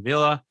Aston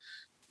Villa,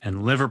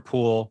 and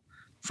Liverpool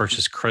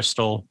versus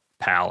Crystal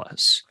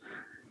Palace.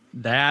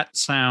 That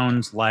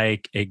sounds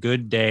like a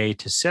good day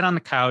to sit on the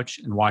couch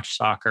and watch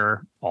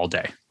soccer all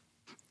day.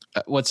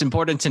 What's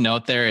important to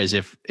note there is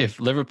if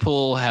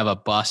Liverpool have a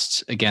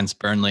bust against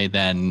Burnley,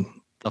 then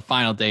the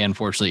final day,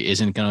 unfortunately,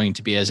 isn't going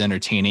to be as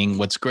entertaining.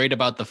 What's great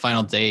about the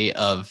final day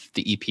of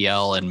the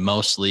EPL and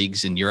most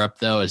leagues in Europe,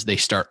 though, is they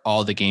start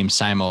all the games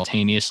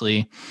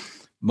simultaneously.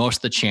 Most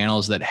of the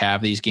channels that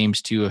have these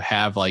games too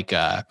have like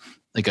a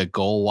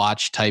goal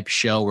watch type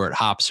show where it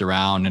hops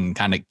around and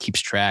kind of keeps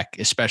track,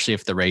 especially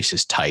if the race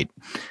is tight.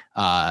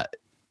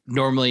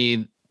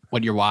 Normally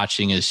what you're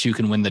watching is who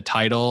can win the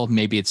title.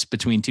 Maybe it's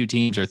between 2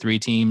 teams or 3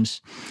 teams,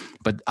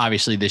 but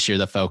obviously this year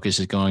the focus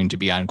is going to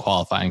be on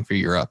qualifying for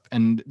Europe.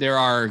 And there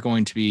are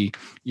going to be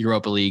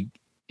Europa League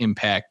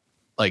impact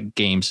like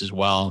games as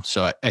well.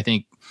 So I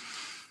think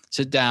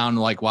sit down,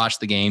 like watch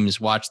the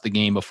games, watch the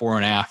game before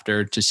and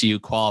after to see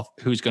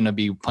who's going to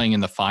be playing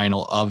in the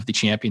final of the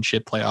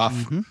championship playoff.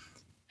 Mm-hmm.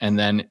 And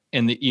then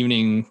in the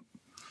evening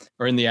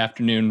or in the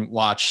afternoon,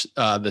 watch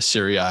the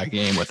Serie A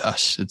game with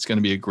us. It's going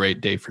to be a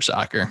great day for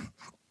soccer.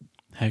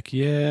 Heck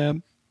yeah.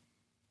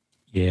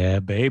 Yeah,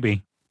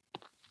 baby.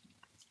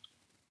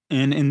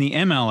 And in the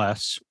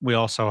MLS, we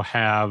also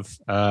have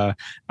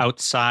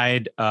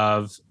outside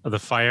of the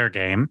Fire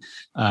game,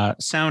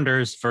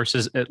 Sounders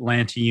versus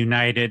Atlanta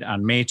United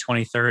on May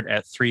 23rd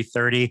at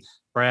 3:30.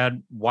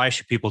 Brad, why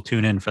should people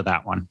tune in for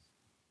that one?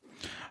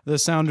 The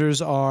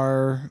Sounders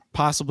are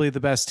possibly the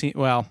best team.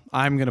 Well,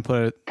 I'm going to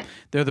put it,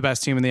 they're the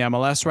best team in the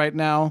MLS right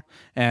now,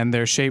 and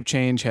their shape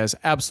change has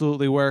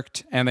absolutely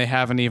worked, and they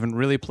haven't even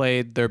really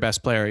played their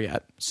best player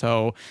yet.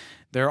 So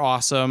they're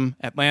awesome.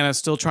 Atlanta's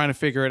still trying to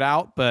figure it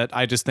out, but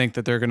I just think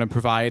that they're going to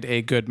provide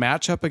a good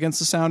matchup against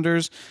the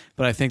Sounders,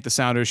 but I think the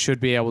Sounders should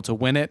be able to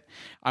win it.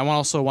 I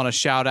also want to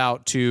shout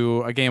out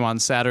to a game on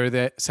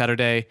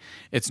Saturday.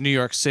 It's New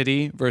York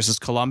City versus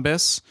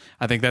Columbus.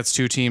 I think that's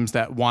two teams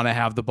that want to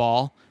have the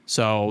ball,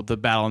 so the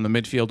battle in the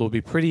midfield will be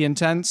pretty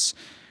intense.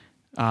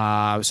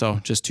 So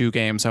just two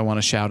games I want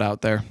to shout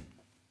out there.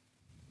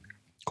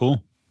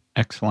 Cool.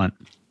 Excellent.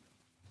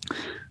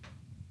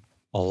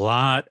 A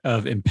lot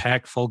of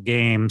impactful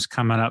games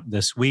coming up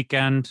this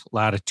weekend. A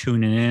lot of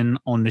tuning in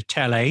on the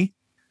tele.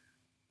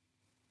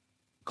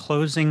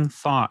 Closing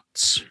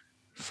thoughts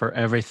for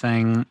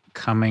everything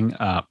coming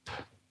up.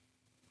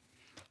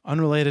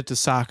 Unrelated to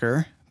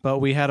soccer, but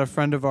we had a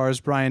friend of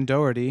ours, Brian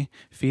Doherty,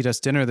 feed us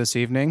dinner this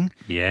evening.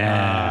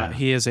 Yeah.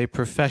 He is a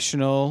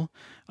professional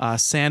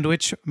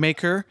sandwich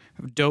maker,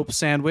 Dope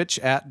Sandwich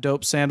at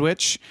Dope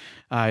Sandwich.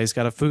 He's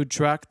got a food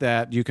truck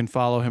that you can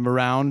follow him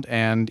around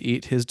and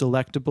eat his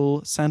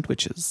delectable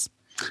sandwiches.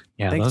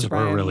 Yeah, Thanks, those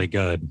Brian. were really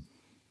good.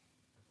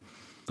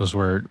 Those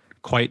were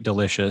quite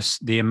delicious.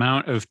 The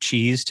amount of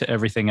cheese to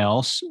everything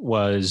else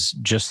was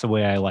just the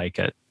way I like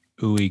it.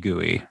 Ooey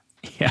gooey.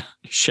 Yeah,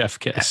 chef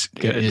kiss.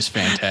 Good. It is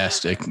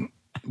fantastic.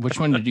 Which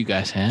one did you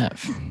guys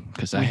have?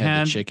 Because I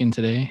had the chicken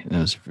today. That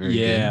was very good.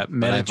 Yeah,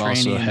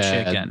 Mediterranean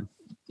chicken.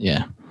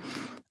 Yeah.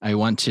 I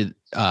went to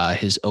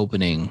his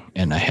opening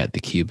and I had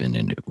the Cuban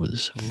and it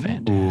was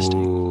fantastic.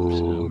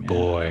 Ooh,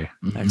 boy.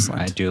 Mm-hmm.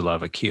 Excellent. I do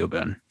love a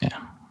Cuban.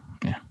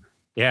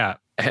 Yeah.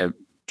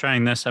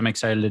 Trying this, I'm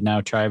excited to now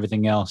try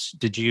everything else.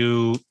 Did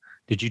you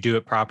do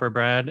it proper,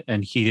 Brad,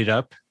 and heat it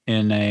up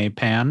in a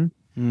pan?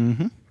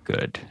 Mm-hmm.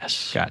 Good.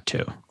 Yes. Got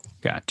to.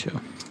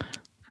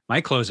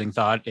 My closing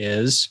thought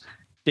is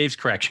Dave's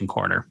Correction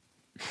Corner.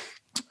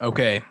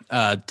 Okay.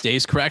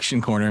 Dave's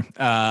Correction Corner.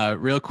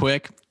 Real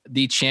quick.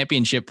 The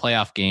championship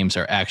playoff games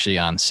are actually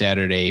on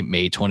Saturday,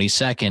 May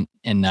 22nd,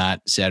 and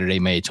not Saturday,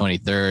 May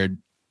 23rd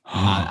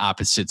on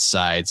opposite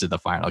sides of the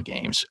final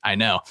games. I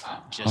know.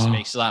 Just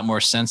makes a lot more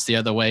sense the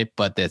other way,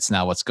 but that's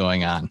not what's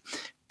going on.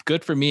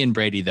 Good for me and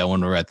Brady, though,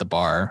 when we're at the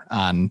bar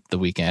on the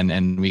weekend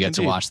and we get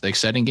to watch the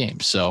exciting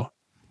games. So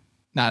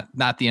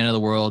not the end of the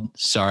world.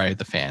 Sorry,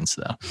 the fans,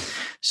 though.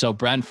 So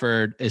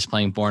Brentford is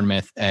playing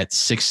Bournemouth at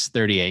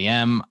 6:30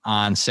 a.m.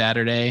 on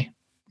Saturday,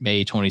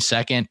 May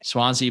 22nd.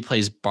 Swansea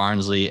plays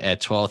Barnsley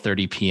at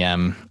 12:30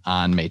 p.m.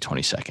 on May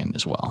 22nd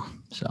as well.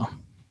 So,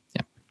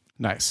 yeah.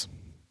 Nice.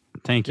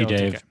 Thank you,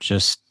 Dave.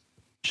 Just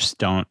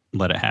don't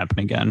let it happen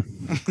again.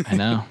 I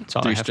know.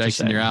 3 strikes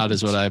and you're out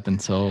is what I've been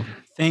told.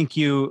 Thank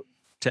you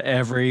to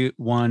every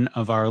one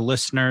of our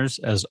listeners.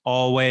 As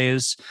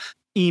always,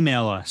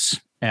 email us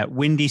at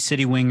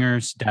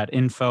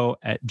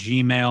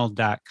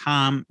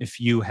windycitywingers.info@gmail.com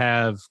if you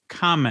have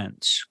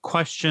comments,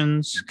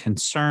 questions,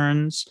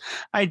 concerns,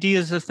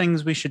 ideas of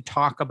things we should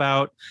talk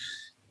about,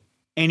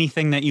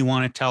 anything that you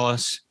want to tell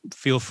us,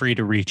 feel free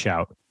to reach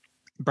out.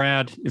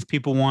 Brad, if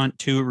people want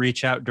to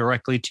reach out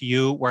directly to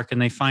you, where can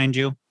they find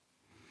you?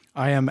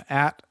 I am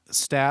at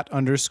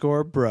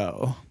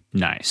stat_bro.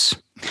 Nice.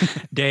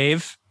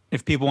 Dave,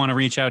 if people want to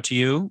reach out to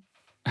you,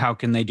 how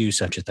can they do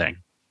such a thing?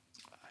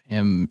 I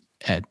am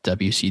at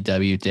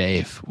WCW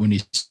Dave,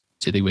 Windy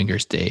City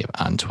Wingers Dave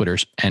on Twitter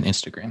and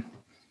Instagram.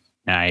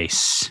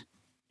 Nice.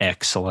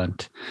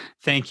 Excellent.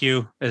 Thank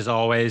you, as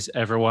always,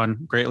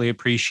 everyone. Greatly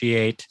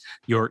appreciate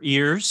your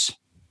ears,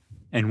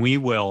 and we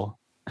will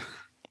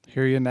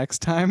hear you next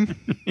time.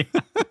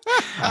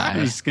 I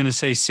was going to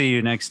say see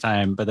you next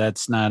time, but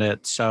that's not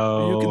it.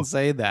 So you can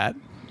say that.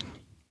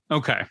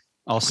 Okay.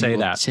 I'll say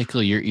that.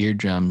 Tickle your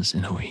eardrums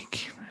in a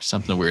week.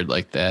 Something weird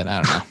like that.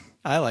 I don't know.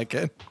 I like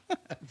it.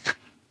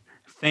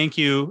 Thank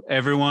you,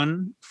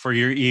 everyone, for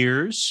your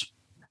ears.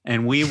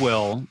 And we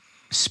will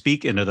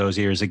speak into those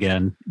ears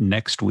again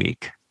next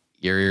week.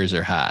 Your ears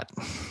are hot.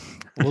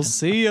 We'll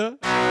see ya.